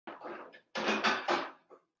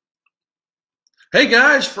Hey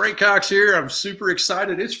guys, Frank Cox here. I'm super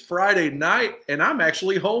excited. It's Friday night and I'm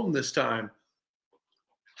actually home this time.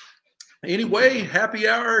 Anyway, happy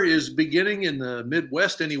hour is beginning in the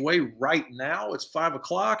Midwest anyway. Right now it's 5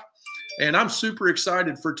 o'clock and I'm super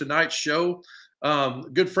excited for tonight's show. A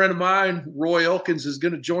good friend of mine, Roy Elkins, is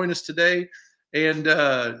going to join us today. And,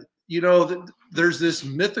 there's this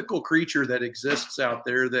mythical creature that exists out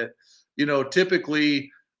there that,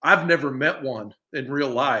 typically I've never met one in real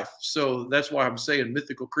life. So that's why I'm saying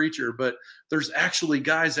mythical creature. But there's actually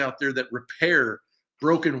guys out there that repair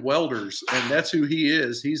broken welders, and that's who he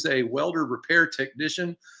is. He's a welder repair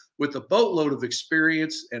technician with a boatload of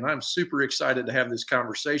experience, and I'm super excited to have this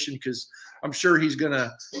conversation because I'm sure he's going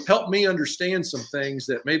to help me understand some things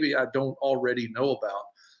that maybe I don't already know about.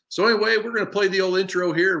 So anyway, we're going to play the old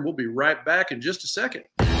intro here, and we'll be right back in just a second.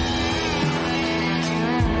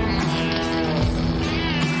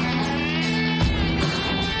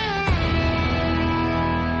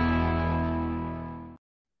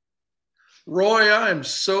 Roy, I am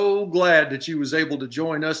so glad that you was able to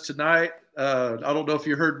join us tonight. I don't know if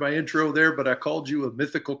you heard my intro there, but I called you a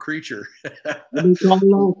mythical creature. I've been called a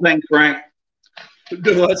lot of things, Frank.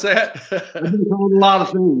 What's that? I've been called a lot of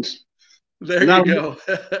things. There you go.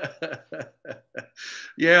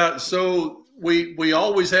 Yeah, so we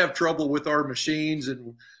always have trouble with our machines,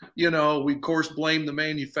 and we of course blame the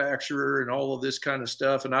manufacturer and all of this kind of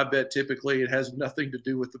stuff. And I bet typically it has nothing to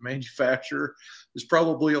do with the manufacturer. There's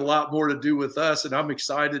probably a lot more to do with us, and I'm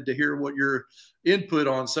excited to hear what your input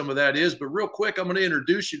on some of that is. But real quick, I'm going to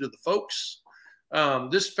introduce you to the folks.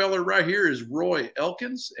 This fella right here is Roy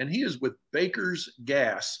Elkins, and he is with Baker's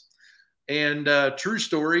Gas. And true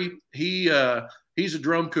story, he's a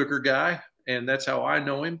drum cooker guy, and that's how I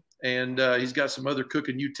know him. And he's got some other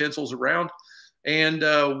cooking utensils around. And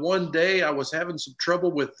one day I was having some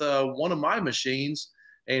trouble with one of my machines,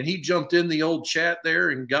 and he jumped in the old chat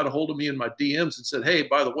there and got a hold of me in my DMs and said, "Hey,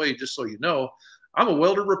 by the way, just so you know, I'm a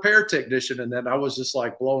welder repair technician." And then I was just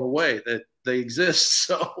like blown away that they exist.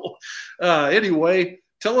 So anyway,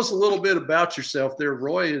 tell us a little bit about yourself there,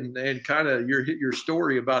 Roy, and kind of your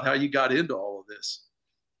story about how you got into all of this.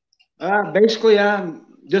 Basically, I'm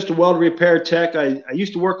just a welder repair tech. I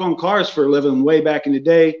used to work on cars for a living way back in the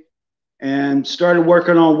day, and started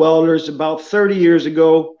working on welders about 30 years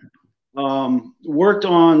ago. Worked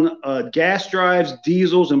on gas drives,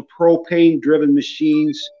 diesels, and propane-driven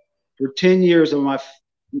machines for 10 years of my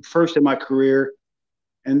first in my career,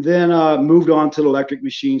 and then moved on to the electric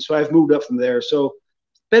machines. So I've moved up from there. So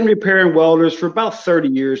been repairing welders for about 30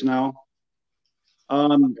 years now.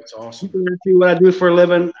 That's awesome. What I do for a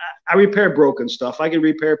living, I repair broken stuff. I can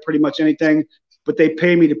repair pretty much anything, but they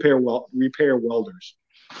pay me to repair welders.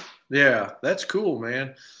 Yeah, that's cool,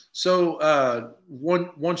 man. So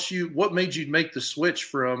what made you make the switch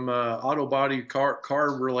from auto body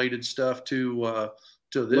car related stuff to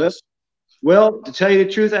this? Well, to tell you the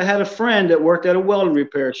truth, I had a friend that worked at a welding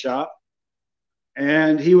repair shop.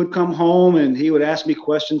 And he would come home and he would ask me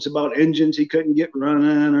questions about engines he couldn't get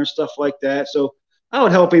running or stuff like that. So I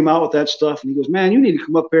would help him out with that stuff. And he goes, "Man, you need to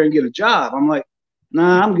come up here and get a job." I'm like,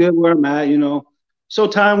 "Nah, I'm good where I'm at, So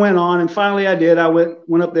time went on, and finally I did. I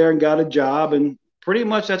went up there and got a job, and pretty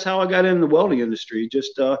much that's how I got into the welding industry,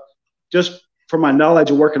 just from my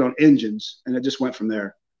knowledge of working on engines, and it just went from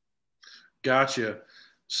there. Gotcha.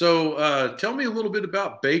 So tell me a little bit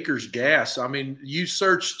about Baker's Gas. I mean, you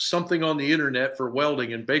search something on the internet for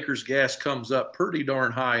welding, and Baker's Gas comes up pretty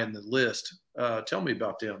darn high in the list. Tell me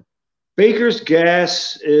about them. Baker's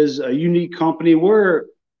Gas is a unique company. We're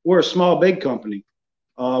a small, big company.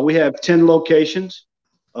 We have 10 locations.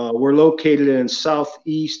 We're located in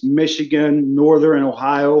Southeast Michigan, Northern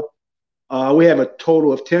Ohio. We have a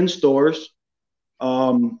total of 10 stores.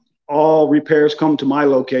 All repairs come to my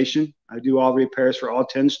location. I do all repairs for all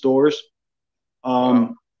 10 stores.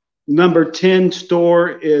 Number 10 store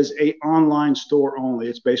is an online store only.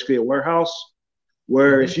 It's basically a warehouse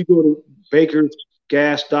where if you go to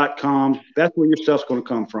bakersgas.com, that's where your stuff's going to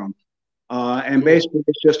come from. And basically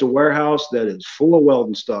it's just a warehouse that is full of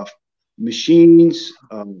welding stuff, machines,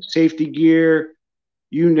 safety gear,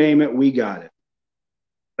 you name it, we got it.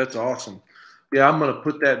 That's awesome. Yeah, I'm going to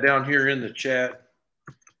put that down here in the chat.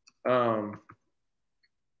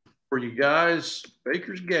 For you guys,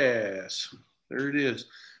 Baker's Gas. There it is.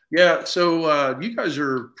 Yeah, so you guys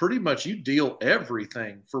are pretty much, you deal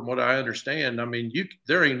everything from what I understand. I mean,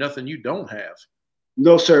 there ain't nothing you don't have.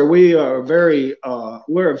 No, sir. We are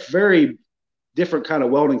we're a very different kind of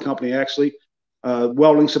welding company, actually.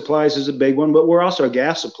 Welding supplies is a big one, but we're also a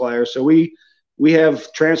gas supplier. So we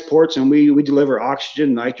have transports, and we deliver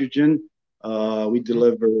oxygen, nitrogen, we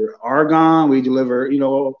deliver argon, we deliver,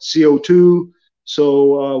 CO2.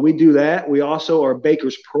 So we do that. We also are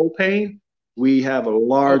Baker's Propane. We have a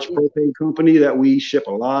large propane company that we ship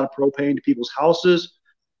a lot of propane to people's houses.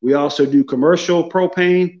 We also do commercial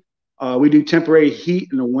propane. We do temporary heat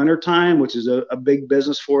in the wintertime, which is a big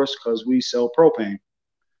business for us because we sell propane.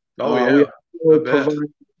 Oh, yeah.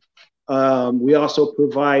 We also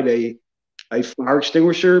provide a fire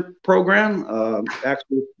extinguisher program.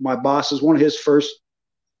 Actually, my boss's one of his first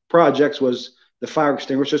projects was the fire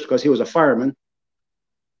extinguishers because he was a fireman.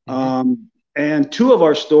 And two of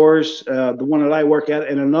our stores, the one that I work at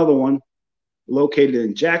and another one located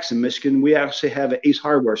in Jackson, Michigan, we actually have an Ace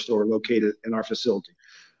Hardware store located in our facility.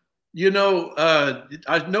 You know,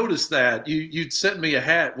 I noticed that you'd sent me a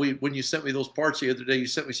hat. When you sent me those parts the other day, you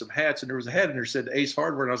sent me some hats, and there was a hat in there that said Ace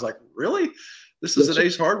Hardware, and I was like, really? This is an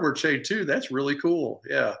Ace Hardware chain too. That's really cool.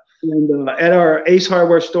 Yeah. And at our Ace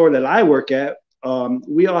Hardware store that I work at,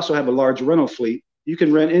 we also have a large rental fleet. You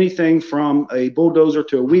can rent anything from a bulldozer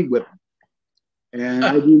to a weed whipper.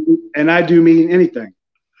 And I do mean anything.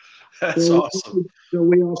 That's awesome. So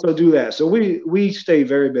we also do that. So we stay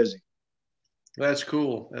very busy. That's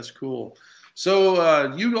cool. That's cool.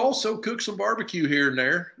 So you also cook some barbecue here and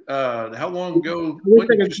there. How long ago? When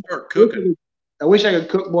did you start cooking? I wish I could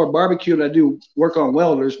cook more barbecue than I do work on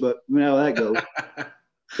welders, but you know how that goes.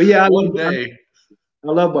 But yeah, I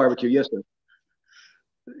love barbecue. Yes, sir.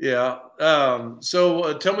 Yeah.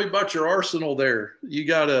 So tell me about your arsenal there.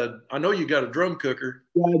 I know you got a drum cooker.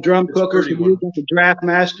 Yeah, a drum cooker. So we got the Draft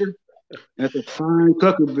Master. That's a fine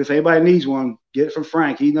cooker. If anybody needs one, get it from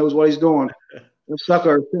Frank. He knows what he's doing. That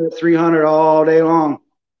sucker at 300 all day long.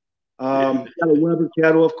 Got a Weber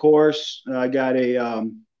kettle, of course. I got a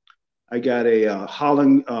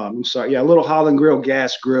Holland. A little Holland grill,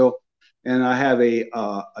 gas grill, and I have a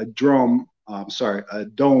dome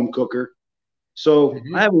cooker. So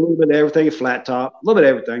I have a little bit of everything, a flat top, a little bit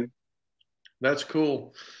of everything. That's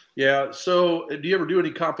cool. Yeah. So do you ever do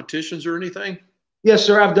any competitions or anything? Yes,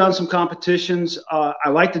 sir. I've done some competitions. I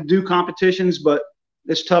like to do competitions, but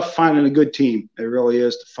it's tough finding a good team. It really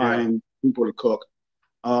is to find people to cook.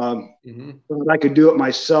 I could do it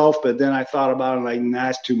myself, but then I thought about it like, nah,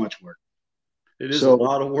 it's too much work. It is a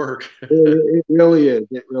lot of work. It really is.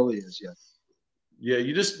 It really is. Yes. Yeah,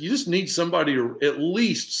 you just need somebody at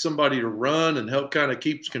least somebody to run and help kind of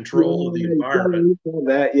keep control of the environment.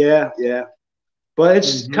 Yeah. But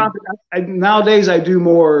it's nowadays I do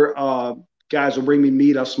more. Guys will bring me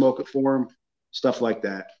meat. I'll smoke it for them, stuff like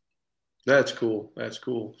that. That's cool. That's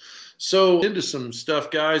cool. So into some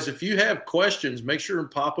stuff, guys. If you have questions, make sure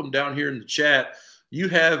and pop them down here in the chat. You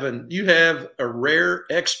have a rare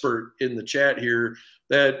expert in the chat here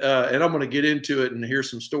that, and I'm going to get into it and hear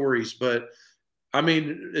some stories, but. I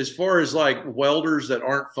mean, as far as like welders that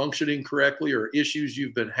aren't functioning correctly or issues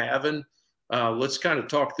you've been having, let's kind of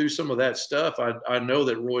talk through some of that stuff. I know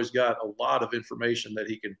that Roy's got a lot of information that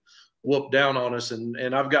he can whoop down on us,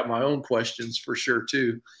 and I've got my own questions for sure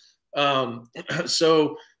too.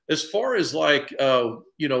 So as far as like,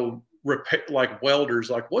 repair, like welders,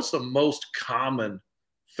 like what's the most common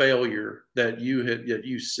failure that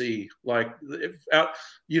you see? Like,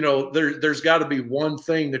 there's got to be one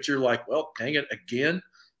thing that you're like, well, dang it again.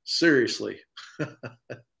 Seriously.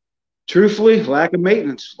 Truthfully, lack of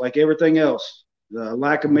maintenance, like everything else. The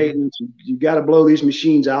lack of maintenance. You got to blow these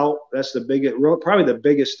machines out. That's probably the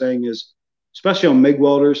biggest thing is, especially on MIG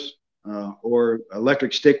welders or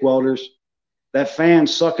electric stick welders, that fan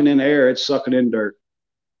sucking in air, it's sucking in dirt.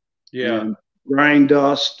 Yeah. And grind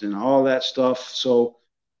dust and all that stuff. So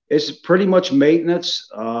it's pretty much maintenance.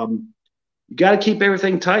 You got to keep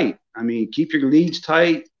everything tight. I mean, keep your leads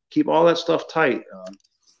tight, keep all that stuff tight.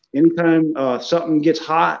 Anytime something gets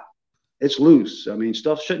hot, it's loose. I mean,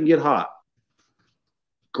 stuff shouldn't get hot.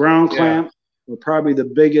 Ground clamp are probably the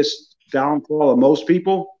biggest downfall of most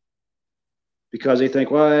people because they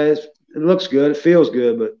think, well, it looks good, it feels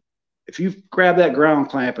good, but if you grab that ground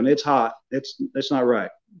clamp and it's hot, it's not right.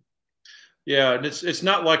 Yeah, and it's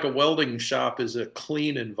not like a welding shop is a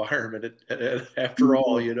clean environment after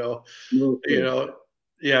all, Yeah,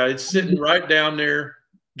 it's sitting right down there,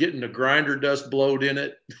 getting the grinder dust blowed in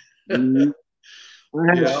it. I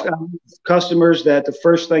have customers that the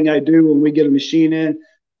first thing I do when we get a machine in,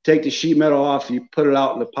 take the sheet metal off, you put it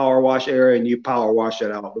out in the power wash area, and you power wash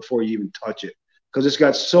it out before you even touch it because it's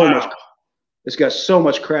got so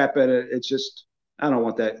much crap in it. It's just, I don't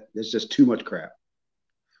want that. It's just too much crap.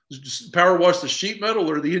 Just power wash the sheet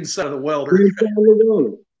metal or the inside of the welder?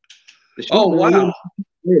 Oh, wow.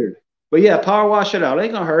 But yeah, power wash it out. It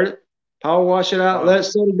ain't going to hurt it. Power wash it out, let it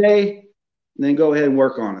sit a day, and then go ahead and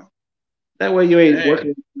work on it. That way you ain't working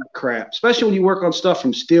on crap, especially when you work on stuff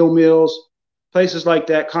from steel mills, places like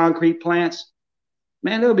that, concrete plants.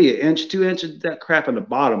 man, there'll be an inch, 2 inches, that crap in the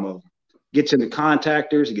bottom of them. Gets in the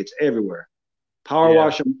contactors, it gets everywhere. Power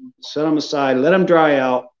wash them, set them aside, let them dry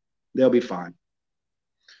out. They'll be fine.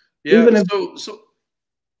 Yeah. Even if, So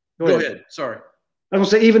go go ahead. Sorry. I was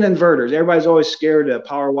gonna say even inverters. Everybody's always scared to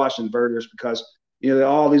power wash inverters because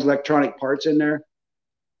all these electronic parts in there.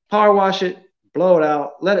 Power wash it, blow it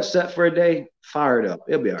out, let it set for a day, fire it up.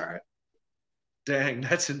 It'll be all right. Dang,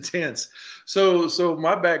 that's intense. So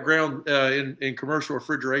my background in commercial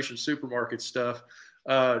refrigeration supermarket stuff,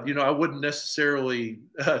 I wouldn't necessarily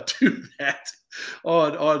do that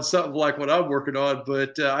on something like what I'm working on,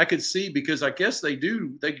 but I could see, because I guess they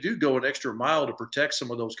do go an extra mile to protect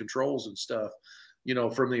some of those controls and stuff,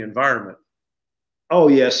 from the environment. Oh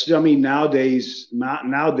yes, I mean nowadays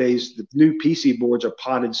the new PC boards are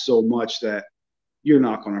potted so much that you're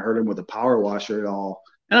not going to hurt them with a power washer at all.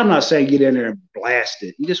 And I'm not saying get in there and blast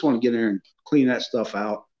it. You just want to get in there and clean that stuff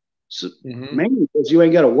out. So, mainly because you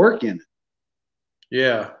ain't got to work in it.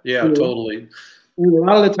 Yeah, totally. And a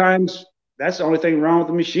lot of the times, that's the only thing wrong with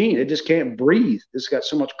the machine. It just can't breathe. It's got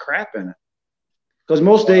so much crap in it. Because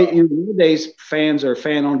nowadays, fans are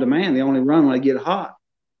fan on demand. They only run when they get hot.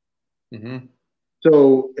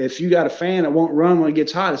 So if you got a fan that won't run when it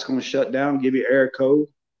gets hot, it's going to shut down, give you air code.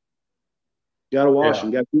 You got to wash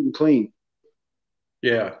them. You got to keep them clean.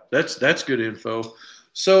 Yeah, that's good info.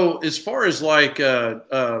 So as far as like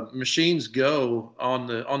machines go on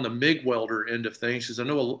the MIG welder end of things, because I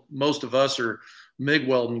know most of us are MIG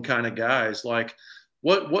welding kind of guys, like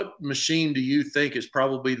what machine do you think is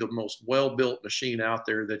probably the most well-built machine out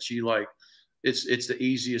there that you like? It's the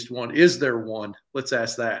easiest one. Is there one? Let's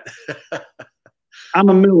ask that. I'm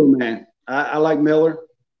a Miller man. I like Miller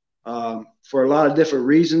for a lot of different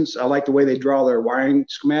reasons. I like the way they draw their wiring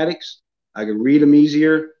schematics. I can read them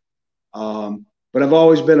easier. But I've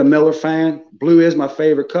always been a Miller fan. Blue is my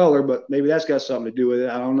favorite color, but maybe that's got something to do with it.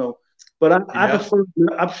 I don't know. But I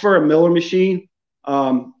prefer a Miller machine.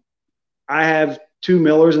 I have 2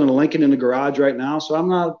 Millers and a Lincoln in the garage right now, so I'm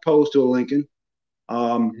not opposed to a Lincoln.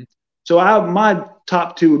 So my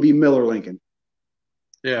top 2 would be Miller Lincoln.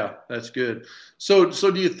 Yeah, that's good. So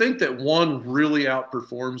do you think that one really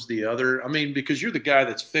outperforms the other? I mean, because you're the guy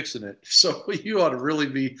that's fixing it, so you ought to really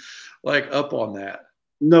be like up on that.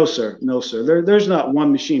 No, sir. No, sir. There's not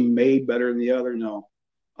one machine made better than the other. No.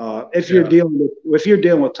 If you're dealing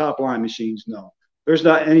with top line machines, no. There's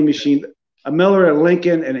not any machine. A Miller, a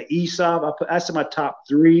Lincoln, and an ESOB. That's in my top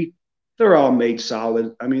 3. They're all made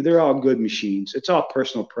solid. I mean, they're all good machines. It's all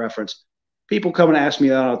personal preference. People come and ask me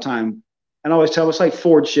that all the time. And I always tell them it's like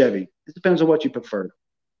Ford, Chevy. It depends on what you prefer.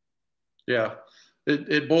 Yeah.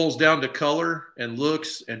 It boils down to color and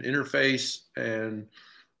looks and interface and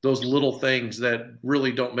those little things that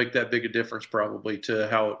really don't make that big a difference probably to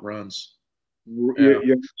how it runs. You're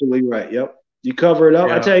absolutely right. Yep. You cover it up.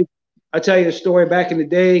 Yeah. I tell you a story back in the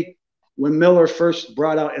day when Miller first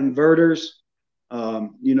brought out inverters.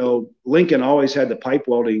 Lincoln always had the pipe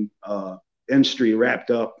welding industry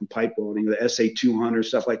wrapped up in pipe welding, the SA200,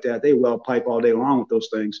 stuff like that. They weld pipe all day long with those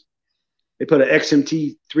things. They put an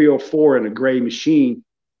XMT 304 in a gray machine.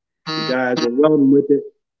 The guys were welding with it.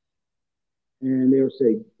 And they would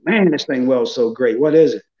say, man, this thing welds so great. What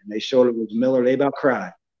is it? And they showed it was Miller. They about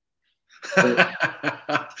cried.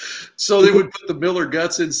 So they would put the Miller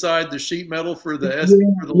guts inside the sheet metal for the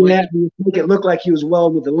Lincoln. Make it look like he was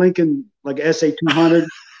welding with the Lincoln, like SA200.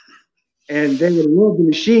 And they would love the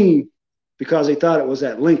machine because they thought it was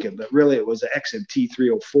that Lincoln, but really it was the XMT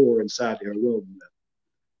 304 inside there welding.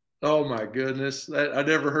 Oh my goodness. I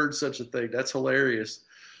never heard such a thing. That's hilarious.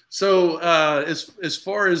 So as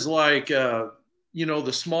far as like, the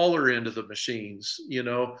smaller end of the machines,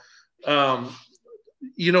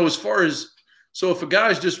 as far as, so if a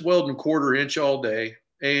guy's just welding 1/4 inch all day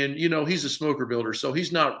and, he's a smoker builder, so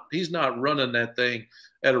he's not running that thing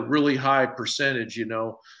at a really high percentage,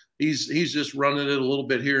 he's just running it a little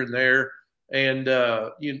bit here and there. And,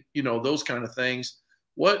 those kind of things.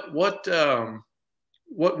 What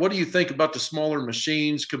do you think about the smaller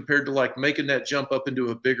machines compared to like making that jump up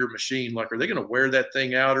into a bigger machine? Like, are they going to wear that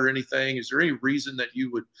thing out or anything? Is there any reason that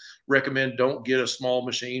you would recommend don't get a small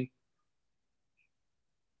machine?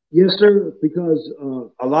 Yes, sir. Because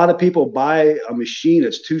a lot of people buy a machine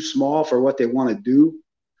that's too small for what they want to do.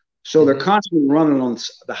 So they're constantly running on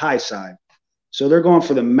the high side. So they're going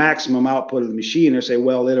for the maximum output of the machine. They say,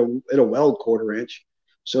 well, it'll weld 1/4 inch.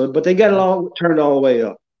 But they got it all turned all the way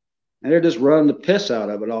up. And they're just running the piss out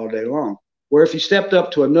of it all day long. Where if you stepped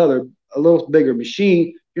up to a little bigger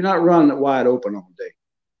machine, you're not running it wide open all day.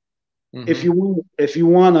 If you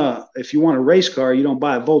want a race car, you don't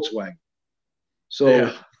buy a Volkswagen.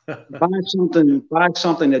 So Buy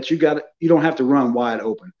something that you don't have to run wide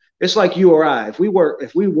open. It's like you or I. If we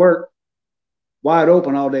work wide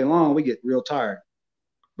open all day long, we get real tired.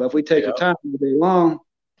 But if we take our time all day long,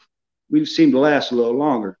 we seem to last a little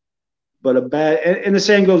longer. But and the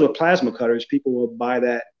same goes with plasma cutters. People will buy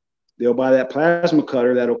that. They'll buy that plasma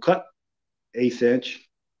cutter that'll cut 1/8 inch,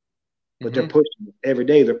 but they're pushing it every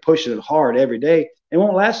day. They're pushing it hard every day. It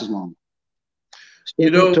won't last as long.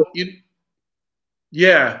 Yeah.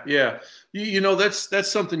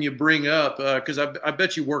 That's something you bring up because I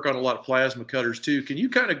bet you work on a lot of plasma cutters too. Can you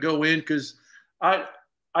kind of go in, because I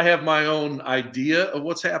have my own idea of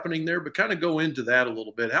what's happening there, but kind of go into that a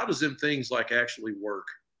little bit. How does them things like actually work?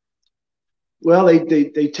 Well, they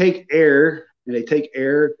take air,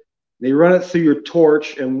 they run it through your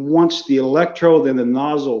torch, and once the electrode and the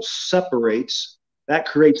nozzle separates, that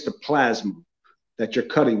creates the plasma that you're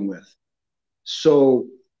cutting with. So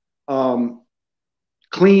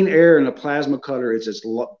clean air in a plasma cutter is its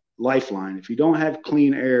lifeline. If you don't have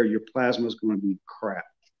clean air, your plasma is going to be crap.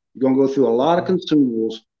 You're going to go through a lot of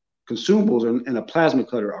consumables. Consumables in a plasma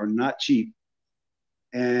cutter are not cheap.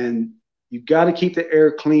 And you've got to keep the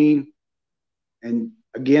air clean. And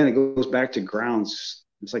again, it goes back to grounds.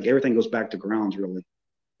 It's like everything goes back to grounds, really.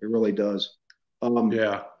 It really does. But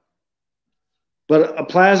a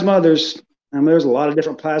plasma, there's a lot of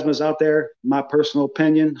different plasmas out there. My personal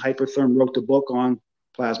opinion, Hypertherm wrote the book on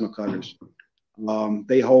plasma cutters.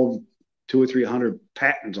 They hold 200 or 300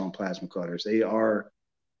 patents on plasma cutters. They are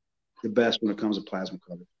the best when it comes to plasma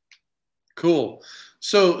cutters. Cool.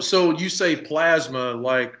 So you say plasma,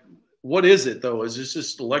 like, what is it though? Is this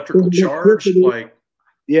just electrical charge? Like,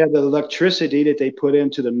 yeah, the electricity that they put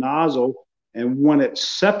into the nozzle, and when it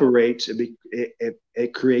separates,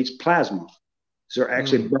 it creates plasma. So they're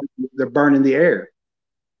actually they're burning the air.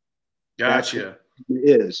 Gotcha.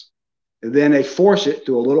 It is. And then they force it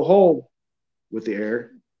through a little hole with the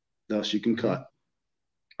air, thus you can cut.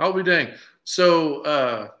 I'll be dang.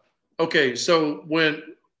 So, okay. So when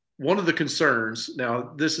one of the concerns,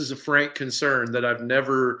 now this is a frank concern that I've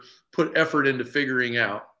never put effort into figuring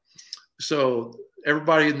out. So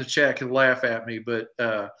everybody in the chat can laugh at me, but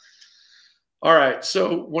all right.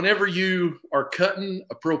 So whenever you are cutting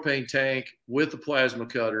a propane tank with a plasma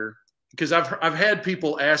cutter, because I've had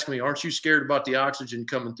people ask me, aren't you scared about the oxygen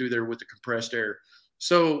coming through there with the compressed air?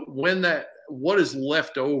 So what is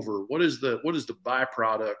left over? What is the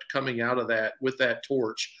byproduct coming out of that with that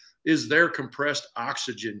torch? Is there compressed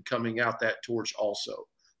oxygen coming out that torch also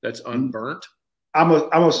that's unburnt? I'm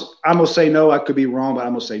gonna say no. I could be wrong, but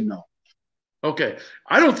I'm gonna say no. Okay,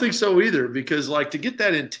 I don't think so either, because like to get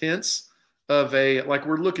that intense of a, like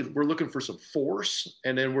we're looking for some force,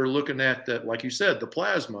 and then we're looking at that, like you said, the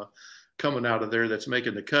plasma coming out of there that's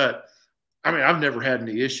making the cut. I mean, I've never had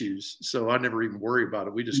any issues, so I never even worry about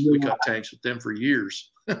it. We cut tanks with them for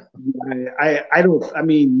years. I don't. I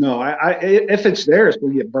mean, no. If it's there, it's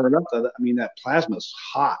going to get burned up. I mean, that plasma is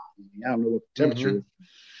hot. I don't know what the temperature is.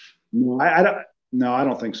 No, I don't. No, I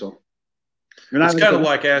don't think so. It's kind of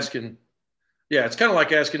like asking. Yeah, it's kind of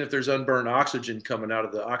like asking if there's unburned oxygen coming out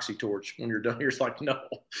of the oxy torch when you're done. You're like, no,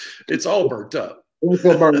 it's all burnt up.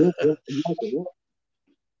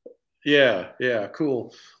 Yeah,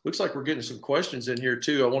 cool. Looks like we're getting some questions in here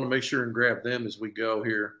too. I want to make sure and grab them as we go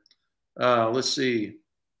here. Let's see.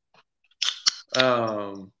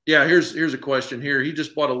 Yeah, here's a question here. He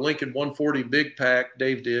just bought a Lincoln 140 big pack.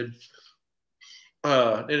 Dave did.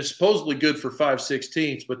 And it's supposedly good for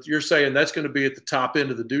 5/16, but you're saying that's going to be at the top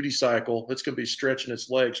end of the duty cycle. It's going to be stretching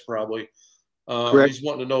its legs probably. He's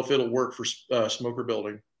wanting to know if it'll work for smoker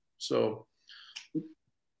building. So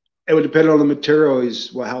it would depend on the material.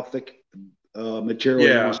 How thick material.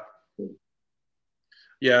 Yeah.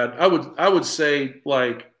 Yeah, I would say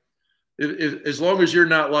like if as long as you're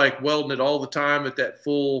not like welding it all the time at that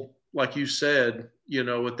full, like you said,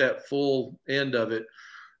 at that full end of it.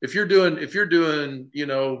 If you're doing,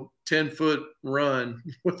 10-foot run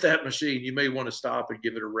with that machine, you may want to stop and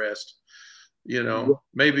give it a rest,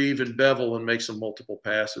 maybe even bevel and make some multiple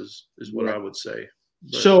passes is what I would say.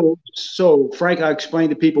 But, so Frank, I explained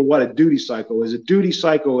to people what a duty cycle is. A duty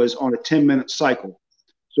cycle is on a 10-minute cycle.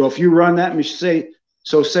 So if you run that machine,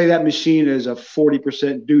 say that machine is a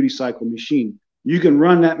 40% duty cycle machine, you can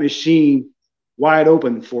run that machine wide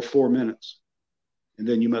open for 4 minutes, and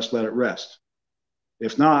then you must let it rest.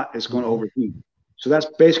 If not, it's going to overheat. So that's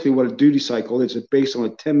basically what a duty cycle is. It's based on a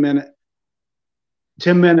 10-minute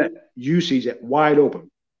usage at wide open.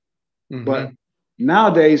 But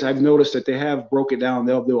nowadays, I've noticed that they have broke it down.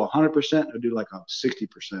 They'll do 100% or do like a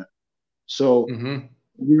 60%. So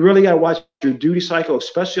you really got to watch your duty cycle,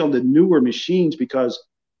 especially on the newer machines, because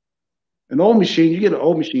An old machine, you get an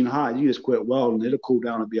old machine hot, you just quit welding, it'll cool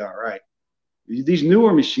down and be all right. These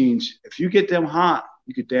newer machines, if you get them hot,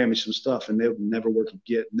 you could damage some stuff, and they'll never work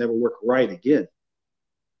right again.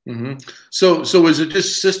 Mm-hmm. So is it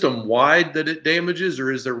just system wide that it damages,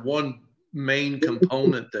 or is there one main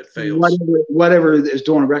component that fails? Whatever is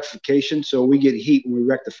doing rectification. So we get heat when we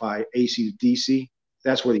rectify AC to DC.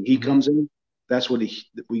 That's where the heat comes in. That's where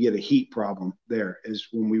we get a heat problem. There is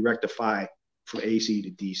when we rectify from AC to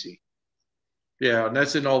DC. Yeah, and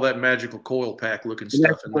that's in all that magical coil pack looking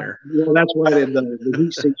stuff in there. Well, that's why the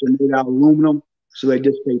heat sinks are made out of aluminum, so they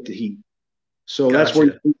dissipate the heat. So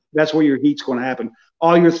gotcha. that's where your heat's going to happen.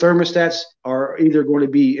 All your thermostats are either going to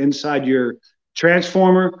be inside your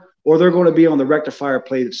transformer, or they're going to be on the rectifier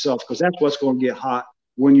plate itself, because that's what's going to get hot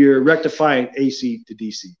when you're rectifying AC to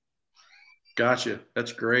DC. Gotcha.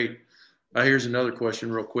 That's great. Here's another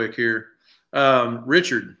question real quick here.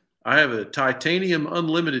 Richard, I have a titanium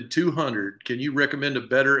unlimited 200. Can you recommend a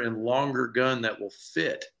better and longer gun that will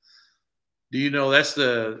fit? Do you know that's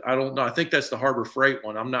I don't know. I think that's the Harbor Freight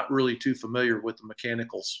one. I'm not really too familiar with the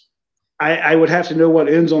mechanicals. I would have to know what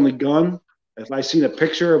end's on the gun. If I seen a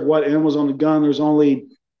picture of what end was on the gun, there's only,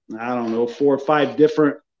 I don't know, 4 or 5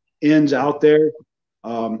 different ends out there.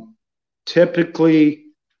 Typically,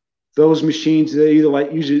 those machines, they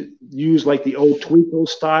either use like the old Tweco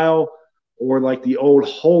style or like the old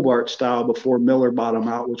Hobart style before Miller bought them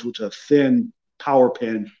out, which was a thin power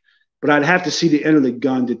pin. But I'd have to see the end of the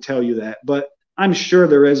gun to tell you that. But I'm sure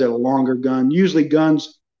there is a longer gun. Usually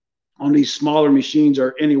guns on these smaller machines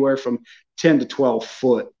are anywhere from 10 to 12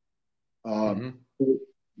 foot.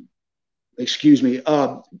 Excuse me.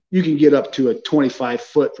 You can get up to a 25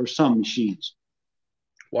 foot for some machines.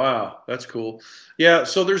 Wow, that's cool. Yeah,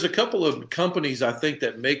 so there's a couple of companies I think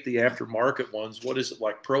that make the aftermarket ones. What is it,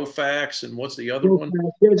 like Profax, and what's the other one?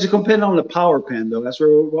 It's depending on the power pin, though. That's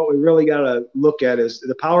what we really got to look at is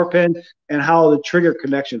the power pin and how the trigger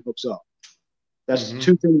connection hooks up. That's 2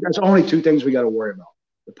 things. That's only 2 things we got to worry about: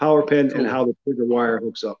 the power pin and how the trigger wire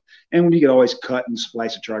hooks up. And you can always cut and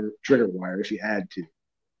splice a trigger wire if you had to.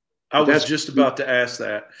 I was just about to ask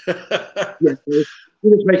that. Yeah,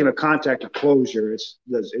 you're just making a contact or closure.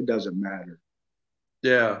 It doesn't matter.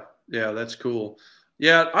 Yeah, that's cool.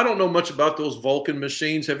 Yeah, I don't know much about those Vulcan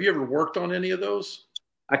machines. Have you ever worked on any of those?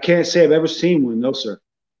 I can't say I've ever seen one. No, sir.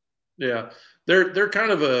 Yeah, they're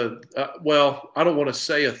kind of well, I don't want to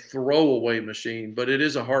say a throwaway machine, but it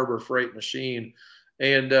is a Harbor Freight machine.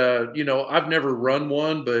 And I've never run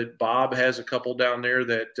one, but Bob has a couple down there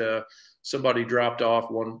that somebody dropped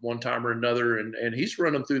off one time or another, and he's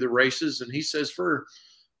run them through the races. And he says for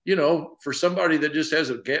somebody that just has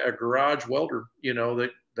a garage welder,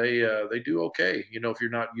 that they do okay, if you're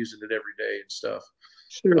not using it every day and stuff.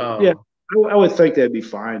 Sure. Yeah, I would think that'd be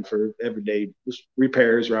fine for everyday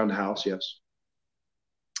repairs around the house. Yes.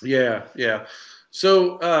 Yeah.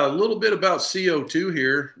 So a little bit about CO2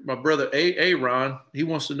 here. My brother Aaron, he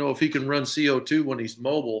wants to know if he can run CO2 when he's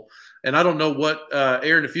mobile. And I don't know what,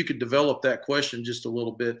 Aaron, if you could develop that question just a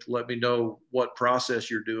little bit to let me know what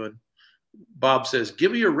process you're doing. Bob says,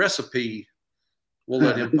 give me a recipe. We'll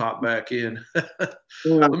let him pop back in.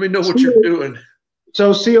 Let me know what you're doing.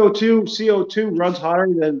 So CO2 runs hotter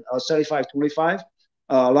than 7525.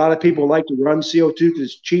 A lot of people like to run CO2 because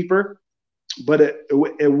it's cheaper, but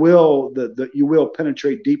you will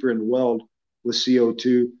penetrate deeper in the weld with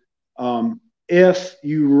CO2. If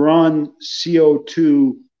you run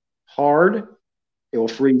CO2 hard, it will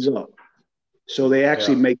freeze up. So they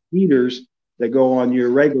actually make heaters that go on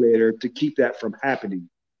your regulator to keep that from happening.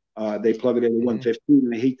 They plug it into 115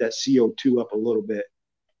 and they heat that CO2 up a little bit.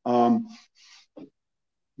 The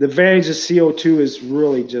advantage of CO2 is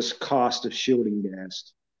really just cost of shielding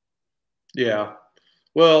gas. Yeah.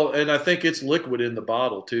 Well, and I think it's liquid in the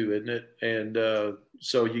bottle too, isn't it? And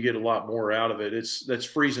so you get a lot more out of it. That's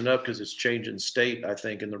freezing up because it's changing state, I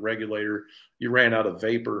think, in the regulator. You ran out of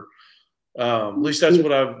vapor. At least that's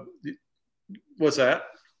what what's that?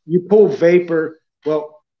 You pull vapor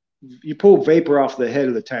off the head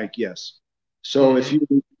of the tank, yes. So if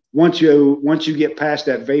once you get past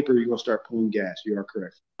that vapor, you're gonna start pulling gas. You are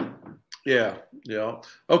correct. Yeah.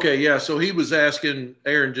 Okay, yeah. So he was asking,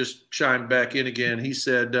 Aaron just chimed back in again. He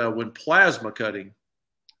said when plasma cutting.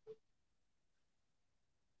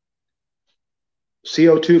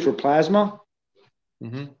 CO2 for plasma?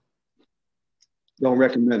 Mm-hmm. Don't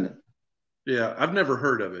recommend it. Yeah, I've never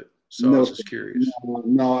heard of it. So I was just curious.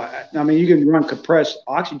 No, I mean, you can run compressed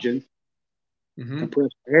oxygen,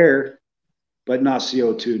 compressed air, but not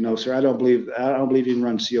CO2. No, sir. I don't believe you can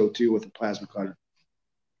run CO2 with a plasma cutter.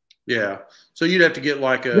 Yeah. So you'd have to get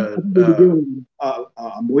like a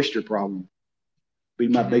moisture problem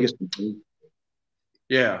be my biggest concern.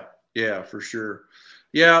 Yeah, yeah, for sure.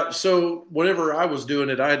 Yeah, so whenever I was doing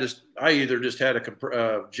it, I either just had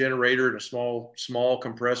a generator and a small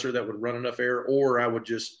compressor that would run enough air, or I would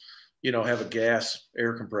just, have a gas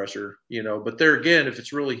air compressor, But there again, if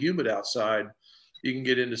it's really humid outside, you can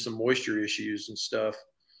get into some moisture issues and stuff.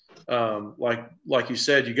 Like you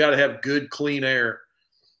said, you got to have good, clean air.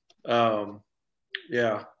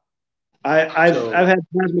 Yeah. I've had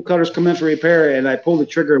plasma cutters come in for repair, and I pull the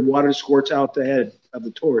trigger and water squirts out the head of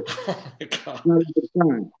the torch. Oh my God. It's not a good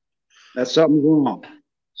sign. That's something wrong.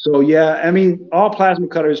 So yeah, I mean, most plasma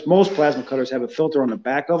cutters have a filter on the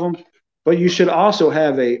back of them, but you should also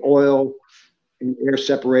have a oil and air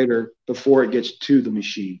separator before it gets to the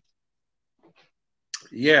machine.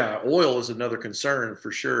 Yeah, oil is another concern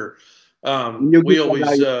for sure. We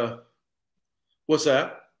always what's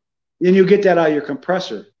that? And you get that out of your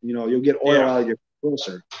compressor. You'll get oil out of your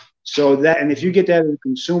compressor. So that, and if you get that in the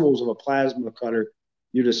consumables of a plasma cutter,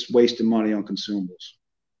 you're just wasting money on consumables.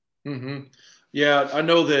 Mm-hmm. Yeah, I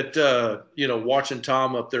know that, watching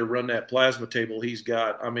Tom up there run that plasma table he's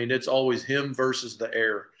got, I mean, it's always him versus the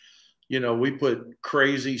air. We put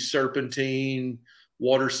crazy serpentine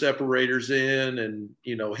water separators in, and,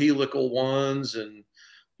 helical ones, and,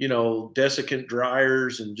 desiccant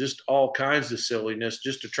dryers, and just all kinds of silliness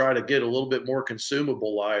just to try to get a little bit more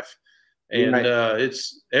consumable life. And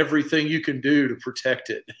it's everything you can do to protect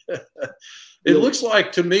it. It looks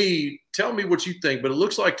like to me, tell me what you think, but it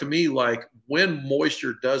looks like to me like when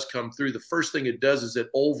moisture does come through, the first thing it does is it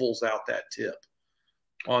ovals out that tip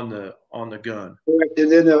on the gun. Correct.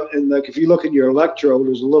 And then if you look at your electrode,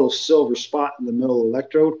 there's a little silver spot in the middle of the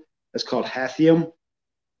electrode. That's called hafnium.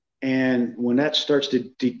 And when that starts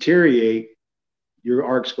to deteriorate, your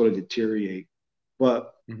arc's going to deteriorate.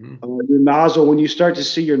 But your nozzle, when you start to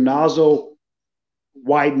see your nozzle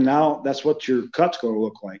widen out, that's what your cut's going to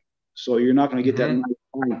look like. So you're not going to get that nice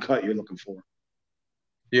fine cut you're looking for.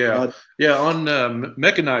 Yeah. On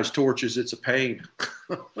mechanized torches, it's a pain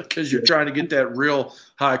because you're trying to get that real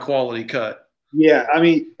high quality cut. Yeah. I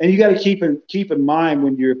mean, and you got to keep in mind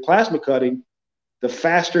when you're plasma cutting, the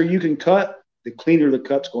faster you can cut, the cleaner the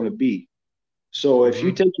cut's going to be. So if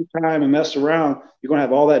you take your time and mess around, you're going to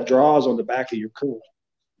have all that draws on the back of your cut.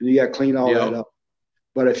 And you got to clean all that up.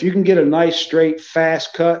 But if you can get a nice, straight,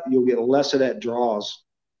 fast cut, you'll get less of that draws.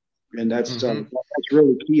 And that's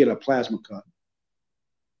really key in a plasma cut.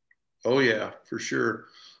 Oh, yeah, for sure.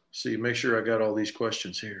 See, make sure I got all these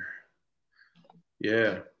questions here.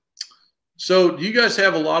 Yeah. So do you guys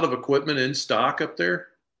have a lot of equipment in stock up there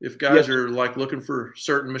if guys are like looking for a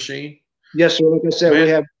certain machine? Yes, sir. Like I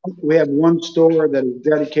said, we have one store that is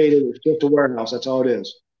dedicated. It's just a warehouse. That's all it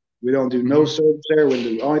is. We don't do no service there.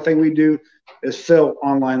 The only thing we do is fill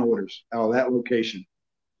online orders out of that location.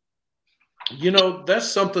 That's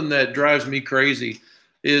something that drives me crazy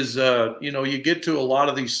is, you get to a lot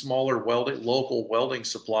of these smaller local welding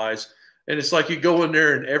supplies, and it's like you go in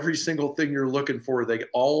there and every single thing you're looking for, they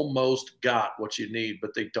almost got what you need,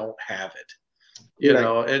 but they don't have it.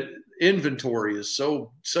 And inventory is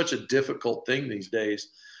such a difficult thing these days.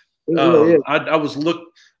 I was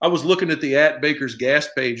looking at the at Baker's gas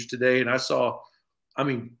page today, and I saw,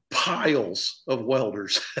 piles of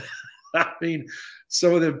welders. I mean,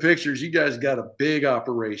 some of them pictures, you guys got a big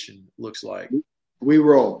operation, looks like. We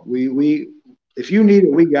roll. We if you need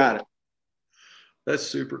it, we got it. That's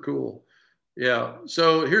super cool. Yeah.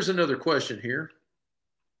 So here's another question here.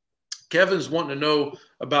 Kevin's wanting to know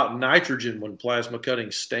about nitrogen when plasma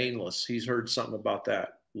cutting stainless. He's heard something about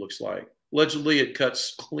that, looks like. Allegedly, it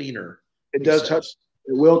cuts cleaner. It does.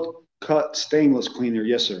 It will cut stainless cleaner,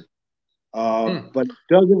 yes, sir. But it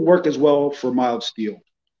doesn't work as well for mild steel.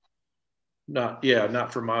 Not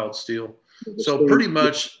for mild steel. So pretty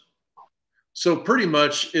much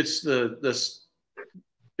it's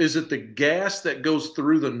is it the gas that goes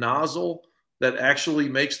through the nozzle that actually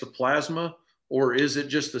makes the plasma, or is it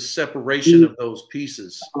just the separation of those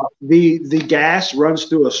pieces? The gas runs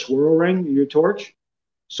through a swirl ring in your torch.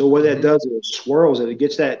 So what that does is it swirls it. It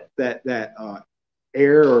gets that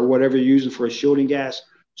air or whatever you're using for a shielding gas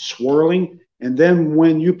swirling. And then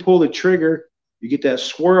when you pull the trigger, you get that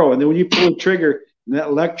swirl. And then when you pull the trigger, and that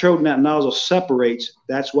electrode and that nozzle separates,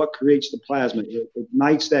 that's what creates the plasma. It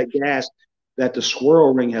ignites that gas that the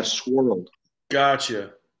swirl ring has swirled.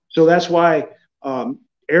 Gotcha. So that's why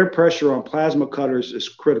air pressure on plasma cutters is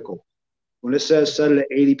critical. When it says set it at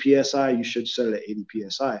 80 PSI, you should set it at 80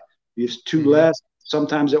 PSI. If it's too less,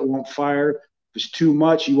 sometimes it won't fire. If it's too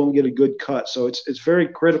much, you won't get a good cut. So it's very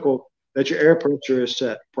critical that your air pressure is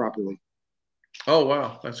set properly. Oh,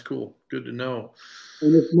 wow. That's cool. Good to know.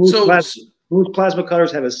 And if most plasma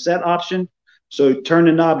cutters have a set option, So turn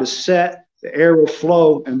the knob to set, the air will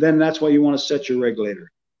flow, and then that's why you want to set your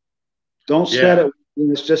regulator. Don't set it when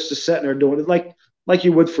it's just a setting there doing it like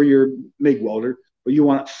you would for your MIG welder, but you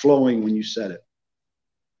want it flowing when you set it.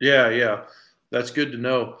 Yeah, yeah, that's good to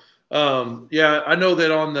know. Yeah, I know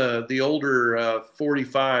that on the older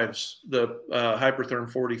 45s, the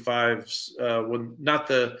Hypertherm 45s, when not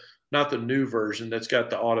the new version that's got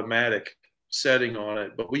the automatic setting on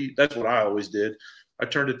it, but that's what I always did. I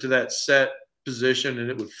turned it to that set position and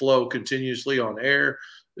it would flow continuously on air.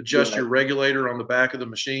 Adjust your regulator on the back of the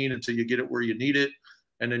machine until you get it where you need it,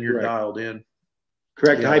 and then you're dialed in.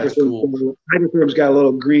 Correct. Yeah, that's cool. Hypertherm's got a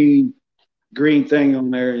little green thing on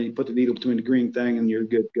there, and you put the needle between the green thing, and you're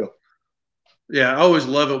good to go. Yeah, I always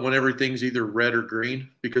love it when everything's either red or green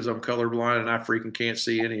because I'm colorblind and I freaking can't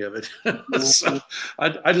see any of it. So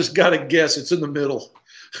I just got to guess it's in the middle.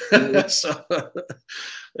 So,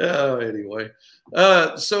 anyway,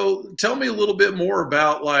 so tell me a little bit more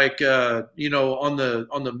about like you know, on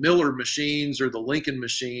the Miller machines or the Lincoln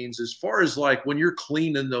machines, as far as like when you're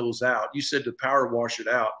cleaning those out. You said to power wash it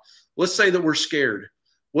out. Let's say that we're scared.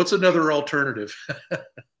 What's another alternative?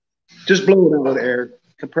 Just blow it out with air.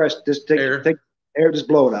 Compressed. Just take air. Just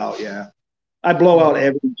blow it out. Yeah, I blow out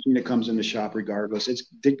every machine that comes in the shop, regardless.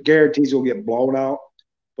 It guarantees it'll get blown out.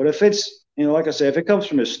 But if it's, you know, like I said, if it comes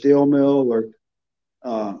from a steel mill or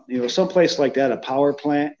you know, someplace like that, a power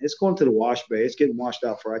plant, it's going to the wash bay. It's getting washed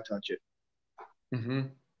out before I touch it. Mm-hmm.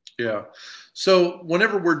 Yeah. So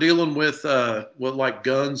whenever we're dealing with like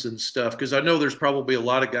guns and stuff, because I know there's probably a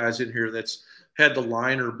lot of guys in here that's had the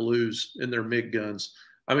liner blues in their MIG guns.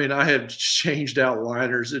 I mean, I have changed out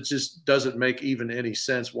liners. It just doesn't make even any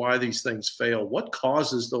sense why these things fail. What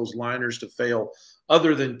causes those liners to fail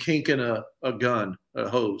other than kinking a gun, a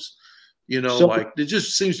hose? You know, so, like it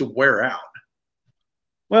just seems to wear out.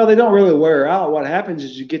 Well, they don't really wear out. What happens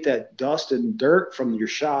is you get that dust and dirt from your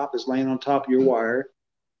shop is laying on top of your wire.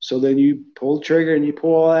 So then you pull the trigger and you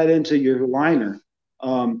pull all that into your liner.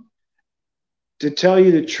 To tell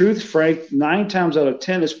you the truth, Frank, 9 times out of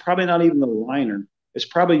 10, it's probably not even the liner. It's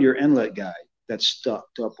probably your inlet guide that's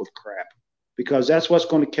stuffed up with crap, because that's what's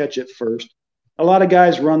going to catch it first. A lot of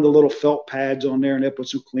guys run the little felt pads on there and they put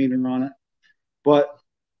some cleaner on it. But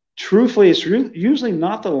truthfully, it's usually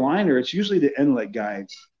not the liner. It's usually the inlet guide.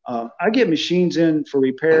 I get machines in for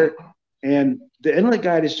repair, and the inlet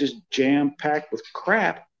guide is just jam-packed with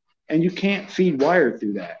crap, and you can't feed wire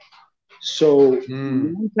through that. So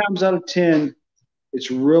 9 times out of 10, it's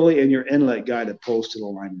really in your inlet guide opposed to the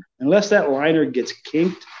liner. Unless that liner gets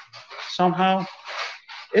kinked somehow,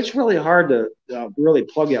 it's really hard to really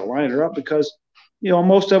plug that liner up, because, you know,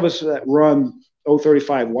 most of us that run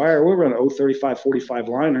 035 wire, we run an 035 45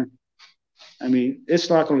 liner. I mean, it's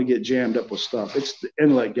not going to get jammed up with stuff. It's the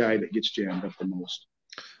inlet guide that gets jammed up the most.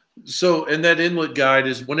 So, and that inlet guide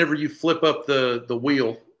is whenever you flip up the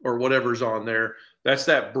wheel or whatever's on there, that's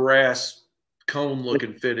that brass cone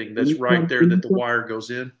looking fitting that's right there that the wire goes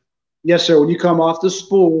in. Yes, sir. When you come off the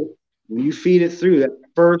spool, when you feed it through, that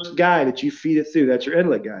first guide that you feed it through, that's your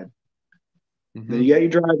inlet guide. Then you got your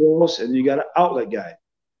drive rolls, and you got an outlet guide.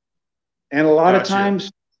 And a lot of times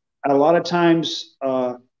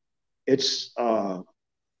it's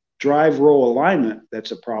drive roll alignment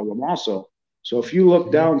that's a problem also. So if you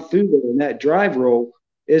look down through there and that drive roll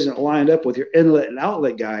isn't lined up with your inlet and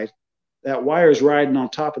outlet guide, that wire is riding on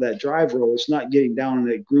top of that drive roll. It's not getting down in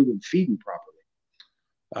that groove and feeding properly.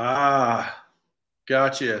 Ah,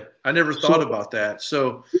 gotcha. I never thought about that.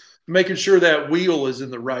 So making sure that wheel is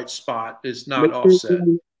in the right spot, it's not offset.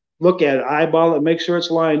 Look at it, eyeball it, make sure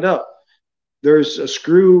it's lined up. There's a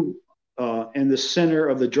screw in the center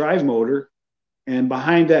of the drive motor, and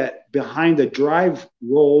behind the drive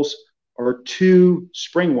rolls are 2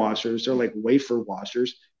 spring washers. They're like wafer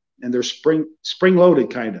washers, and they're spring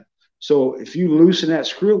loaded kind of. So if you loosen that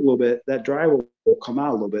screw a little bit, that drive will come out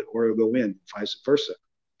a little bit, or it'll go in, vice versa.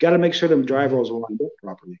 Got to make sure them drive rolls are lined up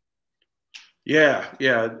properly. Yeah,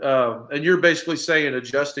 yeah. And you're basically saying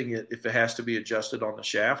adjusting it if it has to be adjusted on the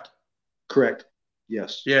shaft? Correct.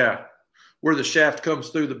 Yes. Yeah, where the shaft comes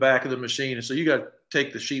through the back of the machine, and so you got to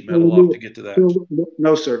take the sheet metal off to get to that.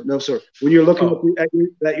 No, sir. No, sir. When you're looking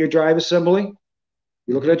at your drive assembly,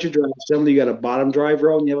 you're looking at your drive assembly, you got a bottom drive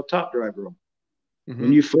roll and you have a top drive roll.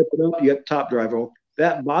 When you flip it up, you got the top drive roll.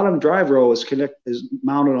 That bottom drive roll is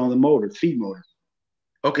mounted on the motor, feed motor.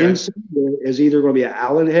 Okay. Inside there is either going to be an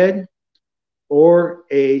Allen head or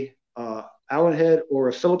a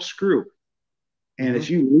Phillips screw. And if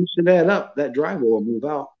you loosen that up, that drive will move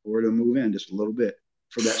out, or it'll move in just a little bit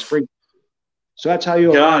for that spring. So that's how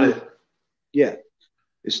you got it. Yeah.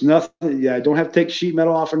 It's nothing. Yeah, I don't have to take sheet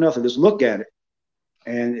metal off or nothing. Just look at it.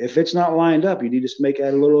 And if it's not lined up, you need to make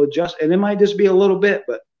that a little adjustment. And it might just be a little bit,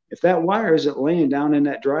 but if that wire isn't laying down in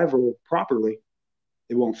that driver properly,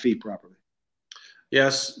 it won't feed properly.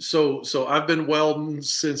 Yes. So I've been welding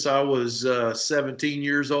since I was 17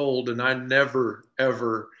 years old, and I never,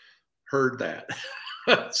 ever heard that.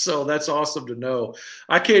 So that's awesome to know.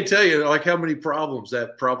 I can't tell you like how many problems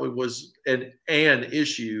that probably was an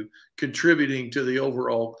issue contributing to the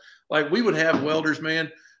overall. Like we would have welders,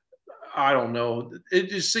 man. I don't know. It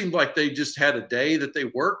just seemed like they just had a day that they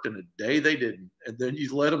worked and a day they didn't. And then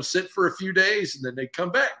you let them sit for a few days and then they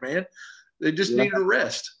come back, man. They just needed a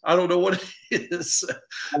rest. I don't know what it is.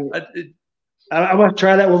 I want to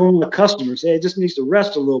try that with one of my customers. Hey, it just needs to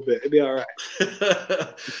rest a little bit. It'll be all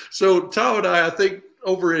right. So Tom and I think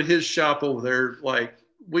over at his shop over there, like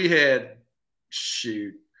we had,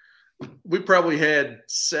 we probably had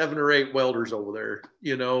 7 or 8 welders over there,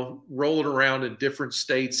 you know, rolling around in different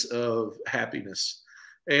states of happiness.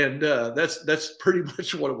 And that's pretty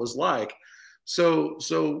much what it was like.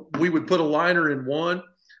 So we would put a liner in one,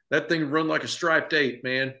 that thing would run like a striped 8,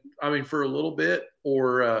 man. I mean, for a little bit,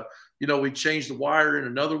 or, you know, we'd change the wire in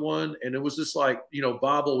another one. And it was just like, you know,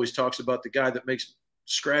 Bob always talks about the guy that makes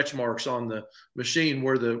scratch marks on the machine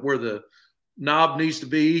where the knob needs to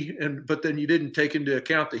be, but then you didn't take into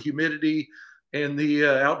account the humidity and the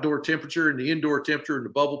outdoor temperature and the indoor temperature and the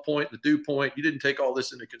bubble point and the dew point. You didn't take all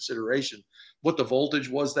this into consideration, what the voltage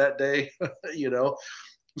was that day, you know.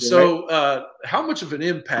 Yeah. So how much of an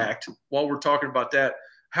impact, while we're talking about that,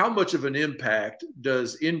 how much of an impact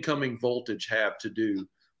does incoming voltage have to do?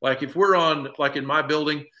 Like if we're on, like in my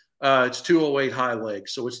building, it's 208 high leg,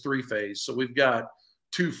 so it's 3-phase. So we've got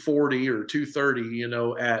 240 or 230, you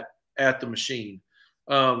know, at the machine.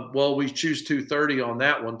 Well, we choose 230 on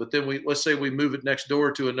that one, but then let's say we move it next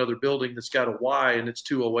door to another building that's got a Y and it's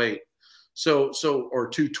 208. So or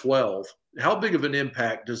 212. How big of an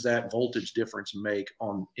impact does that voltage difference make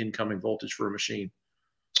on incoming voltage for a machine?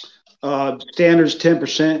 Standards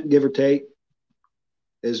 10%, give or take,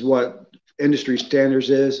 is what industry standards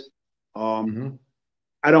is.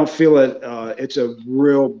 I don't feel it's a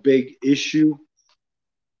real big issue.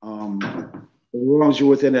 As long as you're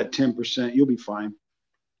within that 10%, you'll be fine.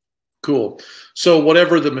 Cool. So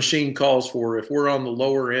whatever the machine calls for, if we're on the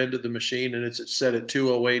lower end of the machine and it's set at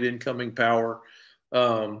 208 incoming power,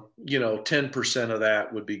 you know, 10% of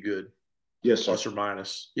that would be good. Yes, plus or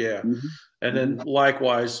minus. Yeah. And then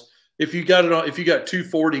likewise, if you got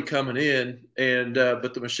 240 coming in and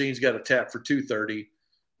but the machine's got a tap for 230,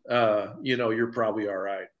 you know, you're probably all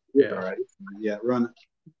right. Yeah. All right. Yeah, run it.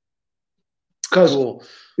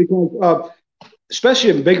 Because especially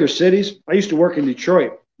in bigger cities, I used to work in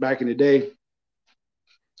Detroit back in the day.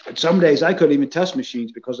 And some days I couldn't even test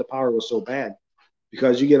machines because the power was so bad.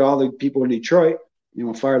 Because you get all the people in Detroit, you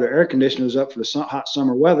know, fire their air conditioners up for the hot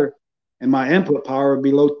summer weather, and my input power would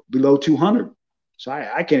be below 200. So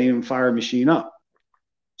I can't even fire a machine up.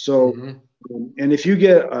 So, and if you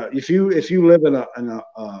get if you live in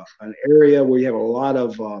an area where you have a lot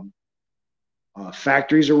of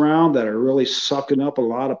factories around that are really sucking up a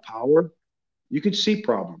lot of power, you could see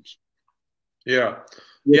problems. Yeah.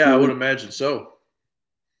 Yeah, I would imagine so.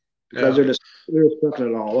 Because they're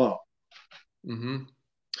sucking it all up.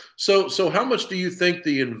 So how much do you think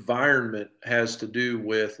the environment has to do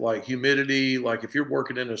with like humidity? Like if you're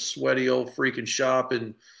working in a sweaty old freaking shop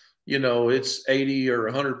and, you know, it's 80 or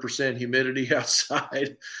 100% humidity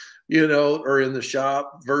outside, you know, or in the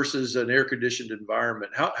shop versus an air conditioned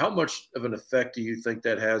environment, how much of an effect do you think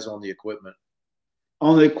that has on the equipment?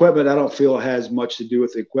 On the equipment, I don't feel it has much to do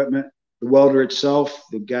with the equipment. The welder itself,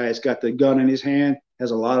 the guy that's got the gun in his hand,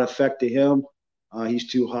 has a lot of effect to him.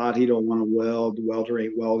 He's too hot. He don't want to weld. The welder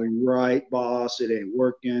ain't welding right, boss. It ain't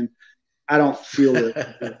working. I don't feel it.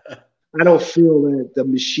 I don't feel that the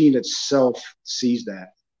machine itself sees that.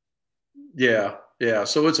 Yeah, yeah.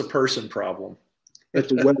 So it's a person problem.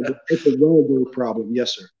 It's a welder problem.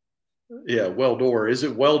 Yes, sir. Yeah, welder. Is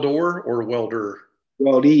it welder or welder?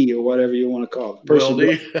 Weldee or whatever you want to call it.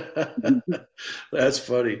 Weldee. That's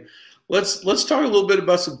funny. Let's talk a little bit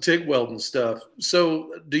about some TIG welding stuff.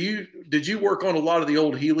 So did you work on a lot of the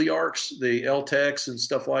old Healy arcs, the L-Tex and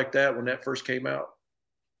stuff like that when that first came out?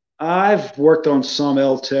 I've worked on some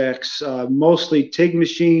L-Tex, mostly TIG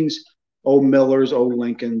machines, old Millers, old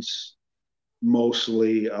Lincolns,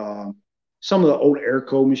 mostly. Some of the old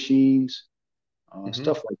Airco machines,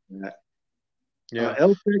 stuff like that. Yeah.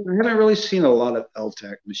 L-Tech, I haven't really seen a lot of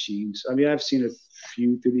L-Tech machines. I mean, I've seen a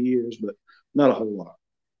few through the years, but not a whole lot.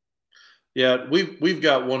 Yeah, we've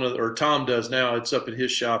got one of, or Tom does now. It's up at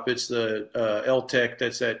his shop. It's the L-Tech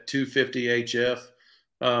that's at 250 HF.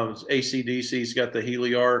 AC/DC's got the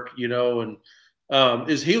Healy arc, you know, and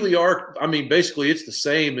Is HeliArc, I mean, basically it's the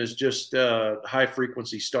same as just high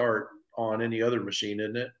frequency start on any other machine,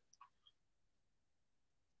 isn't it?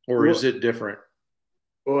 Or is it different?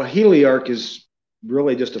 Well, HeliArc is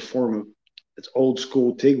really just a form of, it's old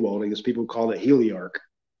school TIG welding, as people call it HeliArc.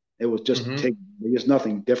 It was just TIG. There's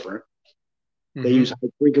nothing different. They use high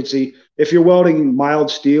frequency. If you're welding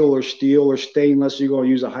mild steel or stainless, you're going to